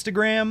from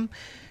Instagram.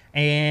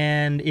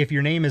 And if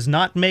your name is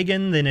not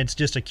Megan, then it's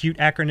just a cute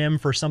acronym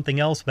for something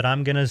else, but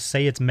I'm going to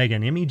say it's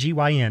Megan,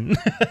 M-E-G-Y-N.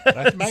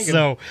 That's Megan.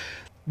 So,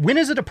 when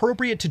is it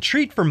appropriate to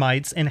treat for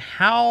mites, and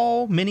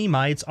how many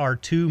mites are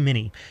too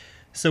many?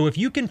 So if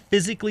you can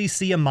physically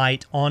see a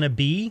mite on a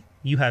bee,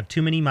 you have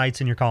too many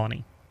mites in your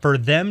colony. For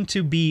them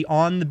to be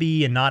on the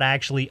bee and not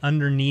actually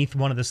underneath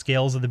one of the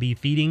scales of the bee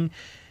feeding,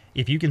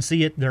 if you can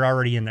see it, they're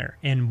already in there.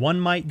 And one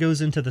mite goes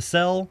into the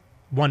cell,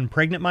 one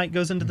pregnant mite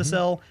goes into the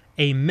cell,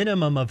 a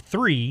minimum of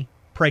 3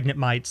 pregnant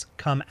mites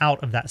come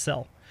out of that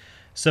cell.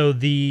 So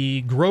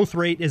the growth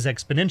rate is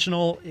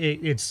exponential.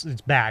 It's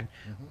bad.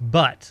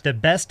 But the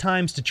best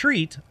times to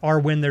treat are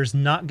when there's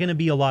not going to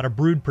be a lot of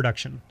brood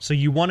production. So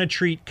you want to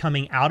treat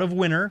coming out of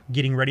winter,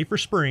 getting ready for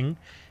spring,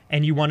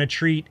 and you want to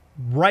treat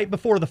right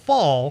before the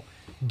fall,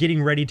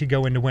 getting ready to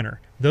go into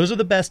winter. Those are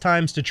the best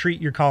times to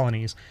treat your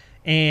colonies.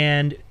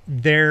 And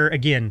there,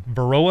 again,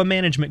 Varroa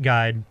Management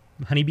Guide,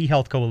 Honeybee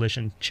Health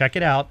Coalition. Check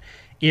it out.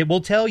 It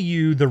will tell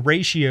you the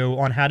ratio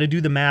on how to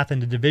do the math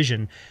and the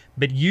division,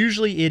 but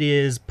usually it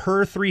is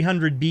per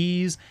 300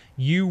 bees,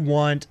 you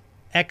want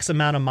X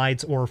amount of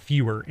mites or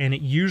fewer, and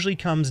it usually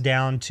comes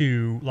down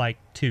to like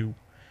 2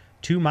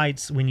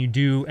 mites when you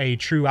do a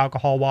true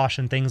alcohol wash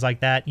and things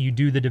like that. You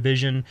do the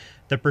division.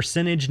 The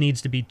percentage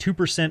needs to be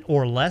 2%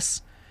 or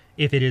less.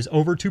 If it is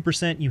over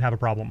 2%, you have a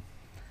problem.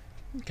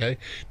 Okay.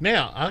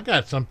 Now, I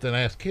got something to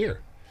ask here.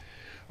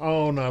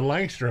 On a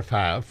Langstroth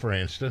hive, for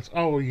instance,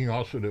 you can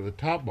also do it with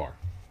top bar.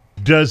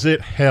 Does it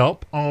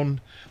help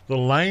on the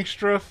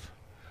Langstroth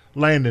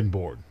landing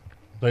board?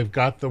 They've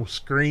got the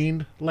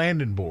screened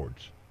landing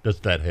boards.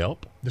 Does that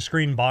help? The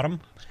screen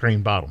bottom?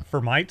 Screen bottom.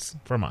 For mites?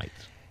 For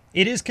mites.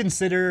 It is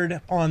considered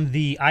on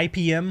the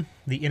IPM,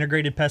 the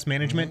Integrated Pest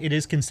Management, it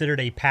is considered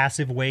a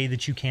passive way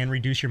that you can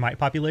reduce your mite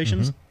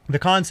populations. The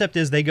concept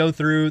is they go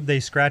through, they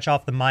scratch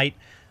off the mite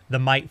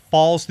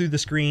falls through the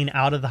screen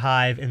out of the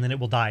hive, and then it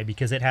will die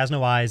because it has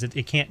no eyes.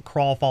 It can't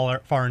crawl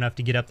far enough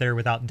to get up there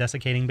without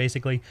desiccating,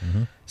 basically.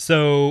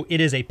 So it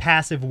is a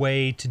passive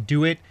way to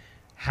do it.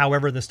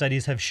 However, the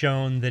studies have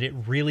shown that it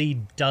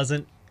really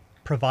doesn't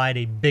provide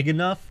a big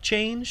enough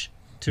change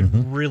to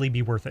really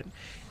be worth it.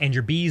 And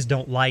your bees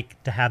don't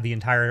like to have the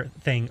entire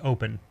thing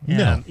open.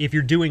 No. If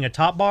you're doing a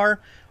top bar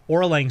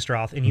or a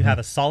Langstroth and you have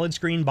a solid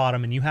screen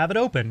bottom and you have it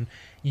open,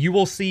 you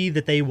will see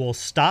that they will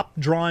stop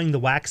drawing the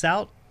wax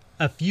out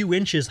a few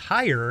inches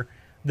higher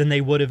than they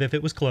would have if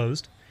it was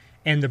closed.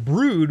 And the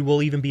brood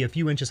will even be a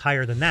few inches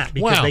higher than that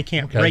because they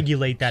can't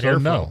regulate that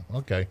airflow.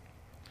 Okay.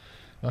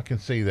 I can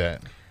see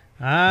that.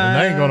 And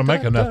they ain't going to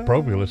make enough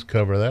propolis to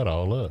cover that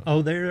all up.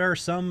 Oh, there are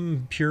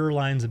some pure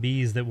lines of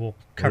bees that will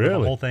cover the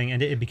Really? whole thing,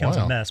 and it becomes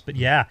Wow. a mess. But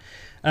yeah.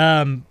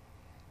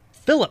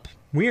 Philip,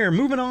 we are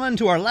moving on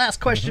to our last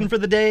question for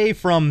the day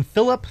from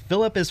Philip.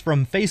 Philip is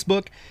from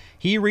Facebook.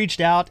 He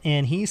reached out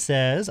and he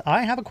says,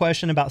 I have a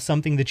question about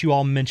something that you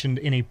all mentioned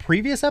in a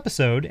previous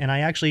episode, and I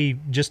actually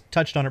just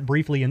touched on it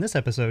briefly in this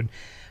episode.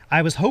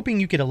 I was hoping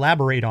you could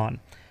elaborate on.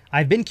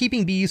 I've been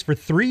keeping bees for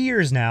 3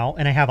 years now,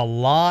 and I have a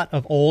lot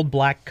of old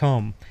black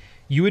comb.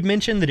 You had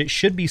mentioned that it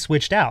should be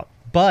switched out,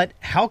 but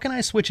how can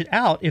I switch it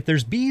out if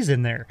there's bees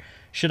in there?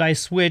 Should I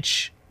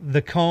switch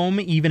the comb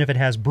even if it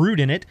has brood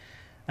in it?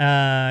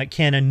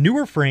 Can a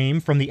newer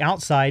frame from the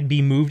outside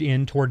be moved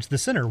in towards the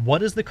center?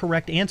 What is the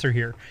correct answer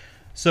here?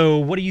 So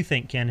what do you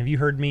think, Ken? Have you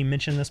heard me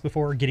mention this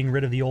before, getting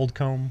rid of the old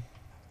comb?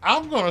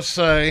 I'm going to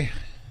say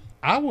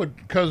I would,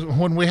 because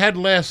when we had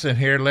Les in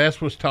here,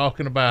 Les was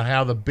talking about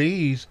how the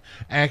bees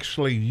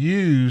actually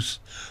use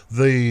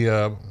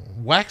the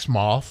wax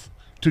moth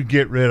to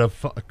get rid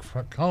of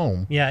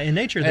comb. Yeah, in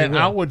nature they And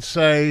will. I would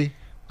say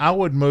I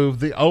would move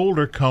the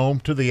older comb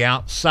to the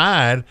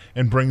outside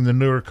and bring the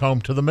newer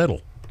comb to the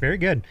middle. Very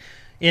good.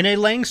 In a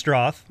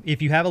Langstroth,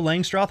 if you have a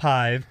Langstroth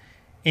hive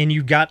and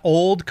you've got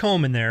old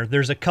comb in there,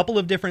 there's a couple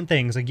of different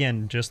things.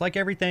 Again, just like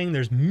everything,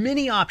 there's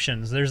many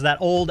options. There's that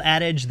old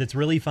adage that's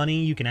really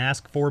funny. You can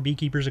ask 4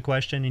 beekeepers a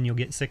question and you'll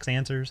get 6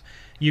 answers.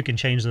 You can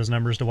change those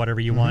numbers to whatever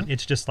you want.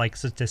 It's just like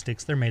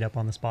statistics. They're made up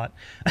on the spot.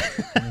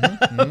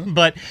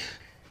 But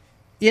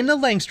in the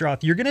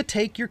Langstroth, you're going to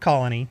take your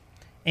colony,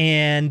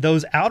 and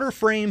those outer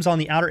frames on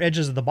the outer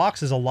edges of the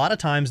boxes, a lot of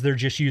times they're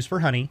just used for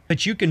honey,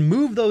 but you can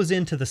move those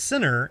into the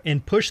center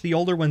and push the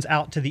older ones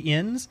out to the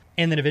ends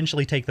and then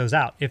eventually take those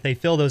out. If they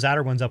fill those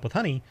outer ones up with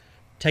honey,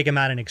 take them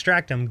out and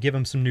extract them, give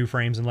them some new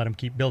frames and let them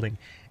keep building.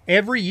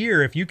 Every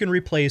year, if you can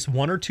replace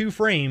 1 or 2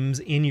 frames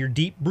in your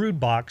deep brood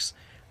box,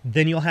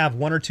 then you'll have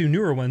 1 or 2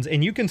 newer ones,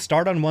 and you can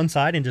start on one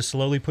side and just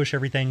slowly push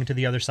everything to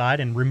the other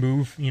side and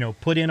remove,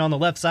 put in on the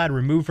left side,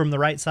 remove from the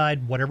right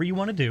side, whatever you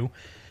want to do.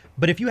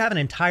 But if you have an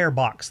entire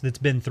box that's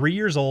been 3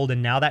 years old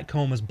and now that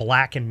comb is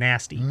black and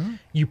nasty,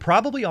 you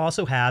probably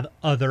also have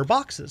other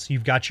boxes.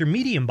 You've got your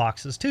medium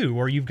boxes too,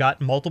 or you've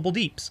got multiple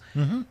deeps.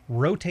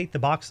 Rotate the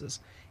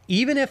boxes.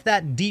 Even if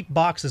that deep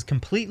box is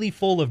completely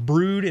full of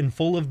brood and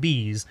full of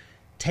bees,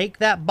 take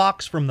that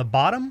box from the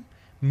bottom,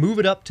 move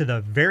it up to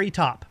the very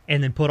top,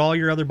 and then put all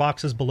your other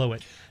boxes below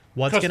it.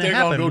 What's going to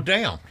happen? They're going to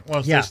go down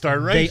once they start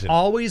raising. They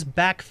always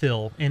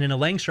backfill, and in a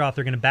Langstroth,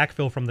 they're going to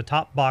backfill from the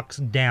top box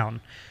down.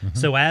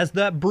 So as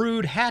that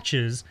brood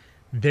hatches,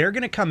 they're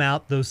going to come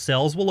out, those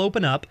cells will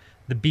open up,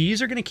 the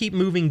bees are going to keep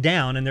moving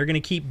down, and they're going to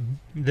keep,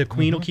 the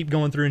queen will keep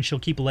going through, and she'll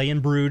keep laying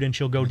brood, and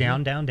she'll go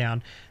down, down,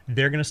 down.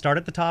 They're going to start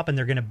at the top, and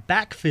they're going to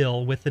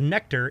backfill with the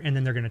nectar, and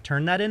then they're going to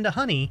turn that into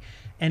honey,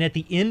 and at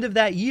the end of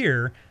that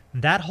year,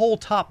 that whole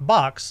top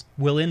box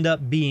will end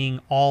up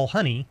being all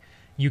honey.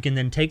 You can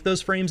then take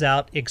those frames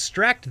out,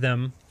 extract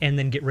them, and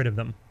then get rid of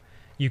them.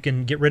 You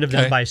can get rid of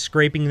them by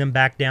scraping them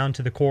back down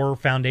to the core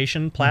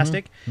foundation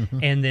plastic,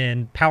 and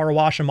then power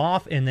wash them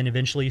off, and then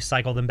eventually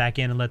cycle them back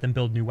in and let them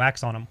build new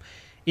wax on them.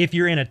 If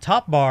you're in a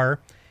top bar,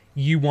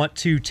 you want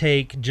to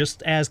take,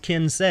 just as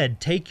Ken said,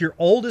 take your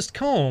oldest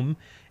comb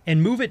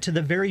and move it to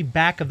the very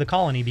back of the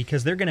colony,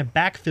 because they're going to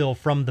backfill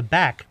from the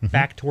back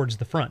back towards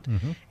the front.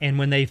 And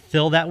when they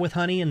fill that with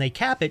honey and they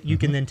cap it, you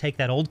can then take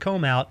that old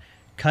comb out,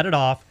 cut it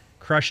off,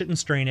 crush it and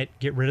strain it,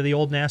 get rid of the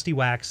old nasty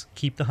wax,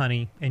 keep the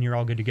honey, and you're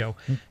all good to go.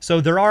 So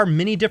there are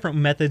many different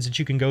methods that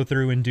you can go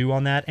through and do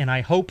on that, and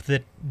I hope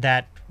that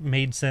that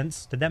made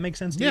sense. Did that make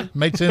sense to you? Yeah,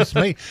 made sense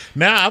to me.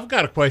 Now, I've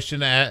got a question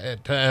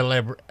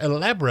to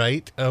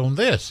elaborate on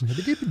this.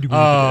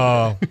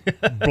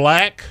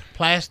 Black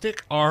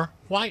plastic or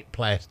white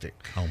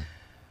plastic comb?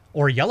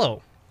 Or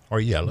yellow. Or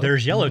yellow.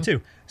 There's yellow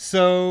too.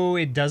 So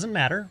it doesn't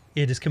matter.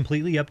 It is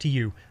completely up to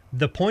you.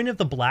 The point of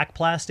the black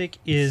plastic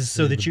is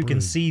so that you can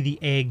see the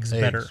eggs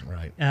better.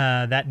 Right.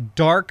 That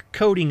dark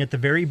coating at the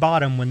very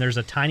bottom, when there's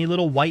a tiny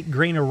little white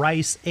grain of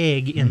rice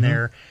egg in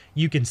there,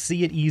 you can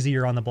see it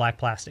easier on the black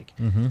plastic.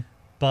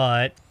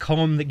 But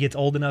comb that gets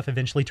old enough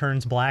eventually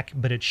turns black,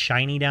 but it's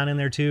shiny down in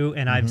there too.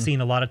 And I've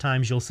seen a lot of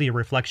times you'll see a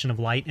reflection of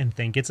light and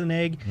think it's an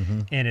egg,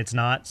 and it's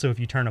not. So if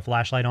you turn a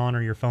flashlight on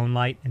or your phone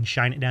light and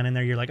shine it down in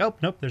there, you're like, oh,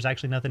 nope, there's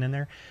actually nothing in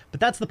there. But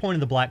that's the point of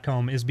the black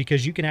comb, is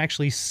because you can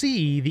actually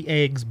see the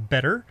eggs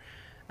better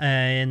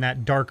in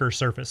that darker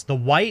surface. The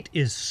white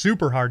is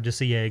super hard to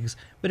see eggs,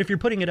 but if you're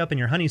putting it up in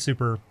your honey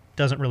super,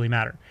 doesn't really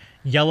matter.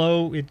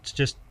 Yellow, it's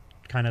just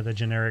kind of the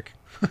generic.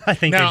 I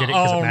think they did it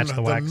because it matched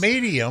the wax. The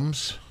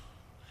mediums,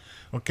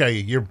 okay,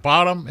 your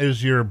bottom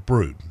is your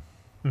brood.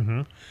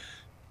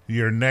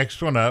 Your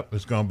next one up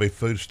is going to be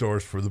food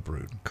stores for the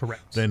brood.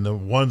 Correct. Then the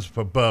ones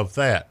above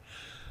that,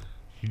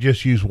 you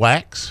just use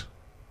wax?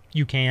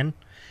 You can.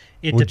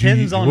 It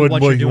depends on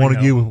what you're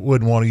doing. You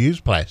wouldn't want to use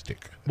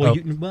plastic. Well,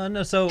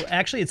 no. So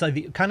actually, it's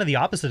like kind of the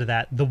opposite of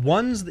that. The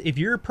ones, if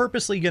you're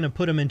purposely going to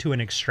put them into an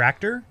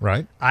extractor,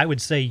 right? I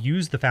would say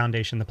use the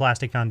foundation, the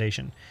plastic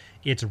foundation.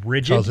 It's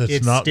rigid. Because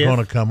it's not stiff. going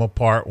to come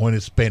apart when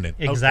it's spinning.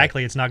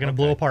 Exactly. Okay. It's not going to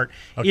blow apart.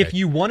 Okay. If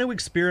you want to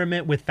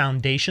experiment with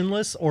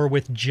foundationless or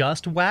with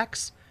just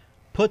wax,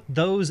 put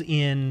those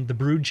in the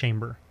brood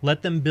chamber.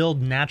 Let them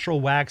build natural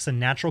wax and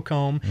natural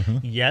comb.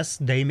 Yes,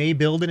 they may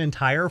build an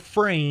entire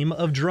frame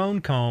of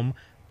drone comb.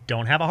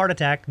 Don't have a heart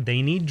attack.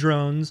 They need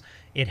drones.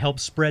 It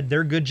helps spread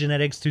their good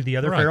genetics to the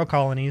other feral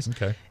colonies.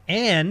 Okay.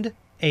 And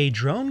a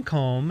drone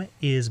comb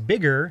is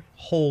bigger,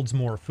 holds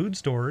more food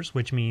stores,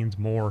 which means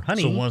more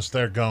honey. So once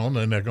they're gone,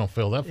 then they're going to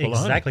fill that full of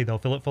honey. Exactly. They'll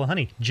fill it full of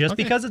honey. Just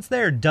because it's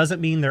there doesn't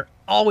mean they're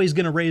always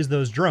going to raise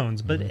those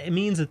drones, but it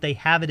means that they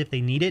have it if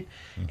they need it.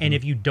 And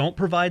if you don't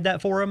provide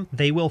that for them,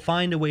 they will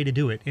find a way to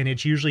do it. And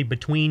it's usually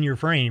between your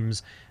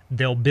frames.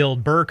 They'll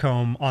build burr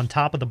comb on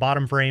top of the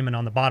bottom frame and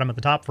on the bottom of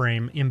the top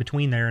frame in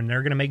between there, and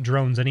they're going to make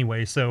drones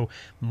anyway. So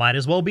might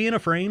as well be in a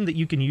frame that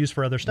you can use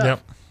for other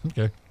stuff. Yep.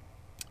 Okay.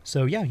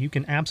 So yeah, you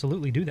can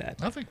absolutely do that.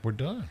 I think we're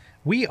done.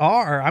 We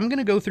are. I'm going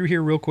to go through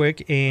here real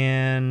quick,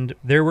 and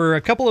there were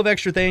a couple of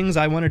extra things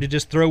I wanted to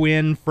just throw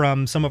in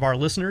from some of our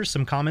listeners,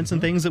 some comments and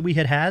things that we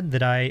had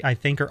that I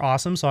think are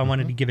awesome, so I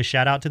wanted to give a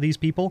shout out to these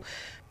people.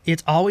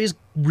 It's always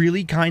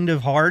really kind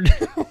of hard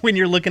when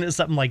you're looking at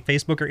something like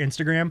Facebook or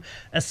Instagram,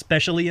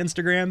 especially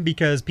Instagram,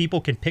 because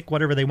people can pick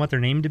whatever they want their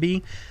name to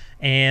be.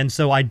 And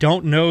so I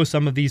don't know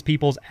some of these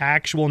people's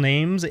actual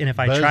names, and if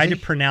I try to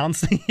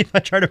pronounce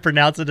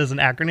it as an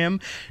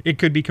acronym, it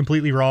could be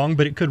completely wrong,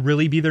 but it could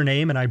really be their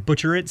name and I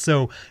butcher it.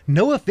 So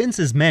no offense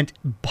is meant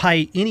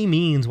by any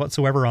means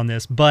whatsoever on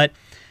this, but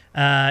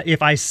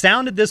if I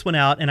sounded this one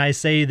out and I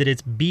say that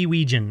it's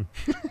Beweegan,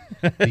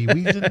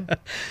 Bweegn,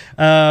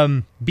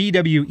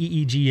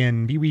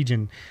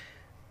 Beweegan,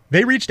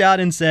 they reached out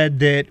and said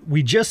that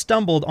we just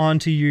stumbled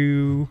onto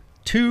you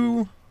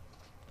two.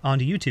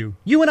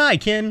 You and I,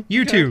 Ken.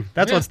 You two.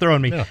 That's what's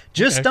throwing me. Yeah.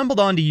 Just stumbled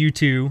onto you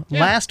two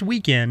last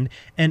weekend,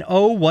 and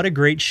oh, what a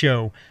great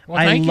show. Well,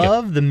 I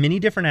love the many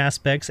different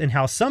aspects and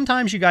how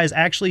sometimes you guys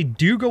actually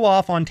do go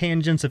off on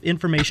tangents of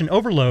information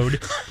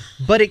overload,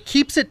 but it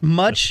keeps it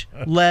much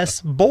less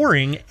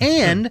boring,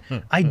 and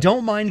I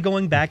don't mind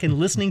going back and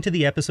listening to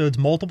the episodes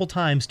multiple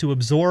times to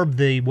absorb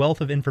the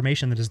wealth of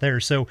information that is there.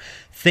 So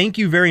thank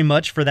you very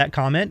much for that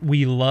comment.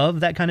 We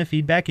love that kind of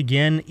feedback.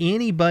 Again,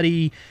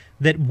 anybody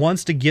that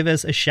wants to give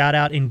us a shout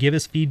out and give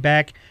us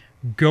feedback,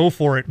 go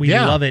for it. We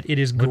love it. It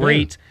is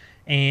great.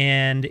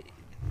 And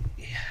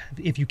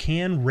if you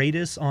can, rate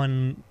us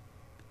on,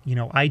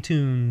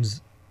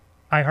 iTunes,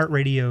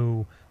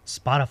 iHeartRadio,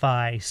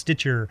 Spotify,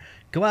 Stitcher.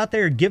 Go out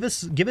there, give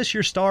us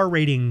your star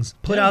ratings.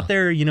 Put out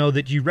there,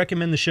 that you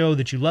recommend the show,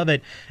 that you love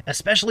it,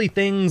 especially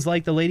things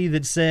like the lady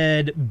that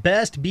said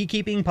best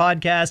beekeeping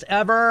podcast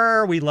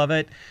ever. We love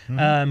it.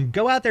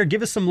 Go out there,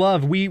 give us some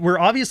love.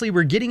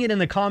 We're getting it in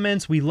the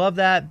comments. We love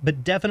that,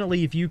 but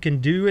definitely if you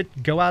can do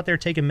it, go out there,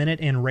 take a minute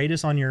and rate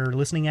us on your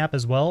listening app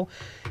as well.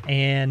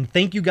 And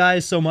thank you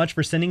guys so much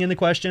for sending in the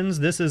questions.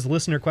 This is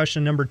listener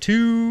question number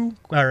 2,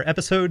 our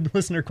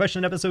listener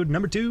question episode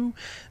number 2.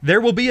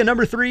 There will be a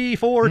number 3,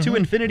 4 to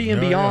infinity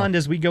and beyond.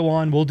 As we go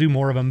on, we'll do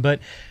more of them, but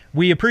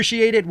we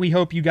appreciate it. We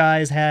hope you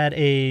guys had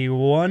a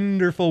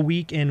wonderful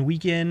week and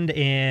weekend,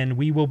 and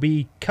we will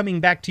be coming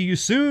back to you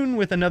soon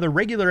with another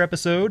regular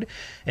episode.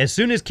 As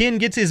soon as Ken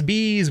gets his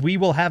bees, we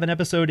will have an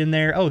episode in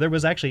there. Oh, there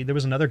was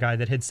another guy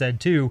that had said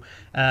too,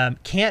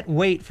 can't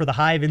wait for the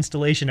Hive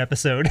installation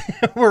episode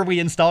where we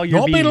install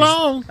your bees. Won't be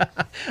long.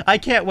 I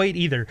can't wait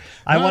either.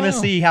 I want to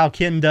see how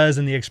Ken does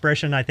in the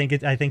expression. I think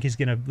it's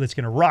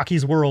gonna rock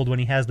his world when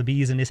he has the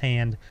bees in his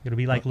hand. It'll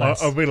be like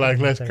Les. I'll be like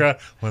Les cry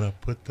when I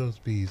put those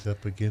bees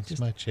up against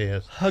my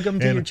chest. Hug them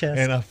to your chest.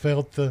 And I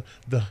felt the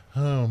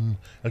hum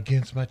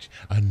against my chest.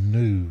 I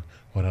knew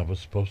what I was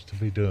supposed to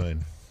be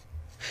doing.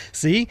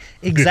 See?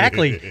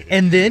 Exactly.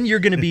 And then you're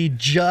going to be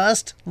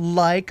just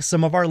like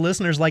some of our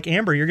listeners, like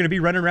Amber. You're going to be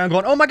running around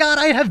going, oh my God,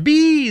 I have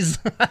bees.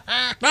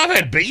 I've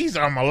had bees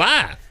all my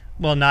life.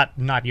 Well,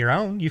 not your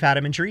own. You've had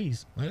them in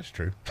trees. That's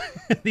true.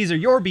 These are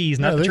your bees,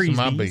 not the trees. These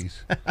are my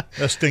bees.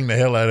 They'll sting the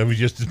hell out of you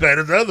just as bad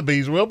as the other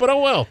bees will, but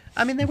oh well.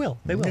 I mean, they will.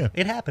 Yeah.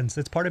 It happens.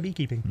 It's part of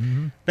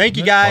beekeeping. Thank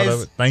you,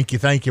 guys. Thank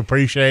you.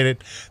 Appreciate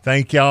it.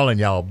 Thank y'all, and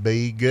y'all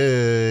be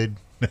good.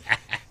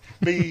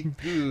 Be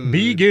good.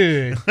 Be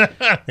good.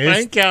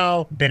 Thank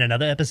y'all. Been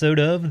another episode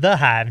of the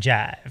Hive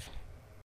Jive.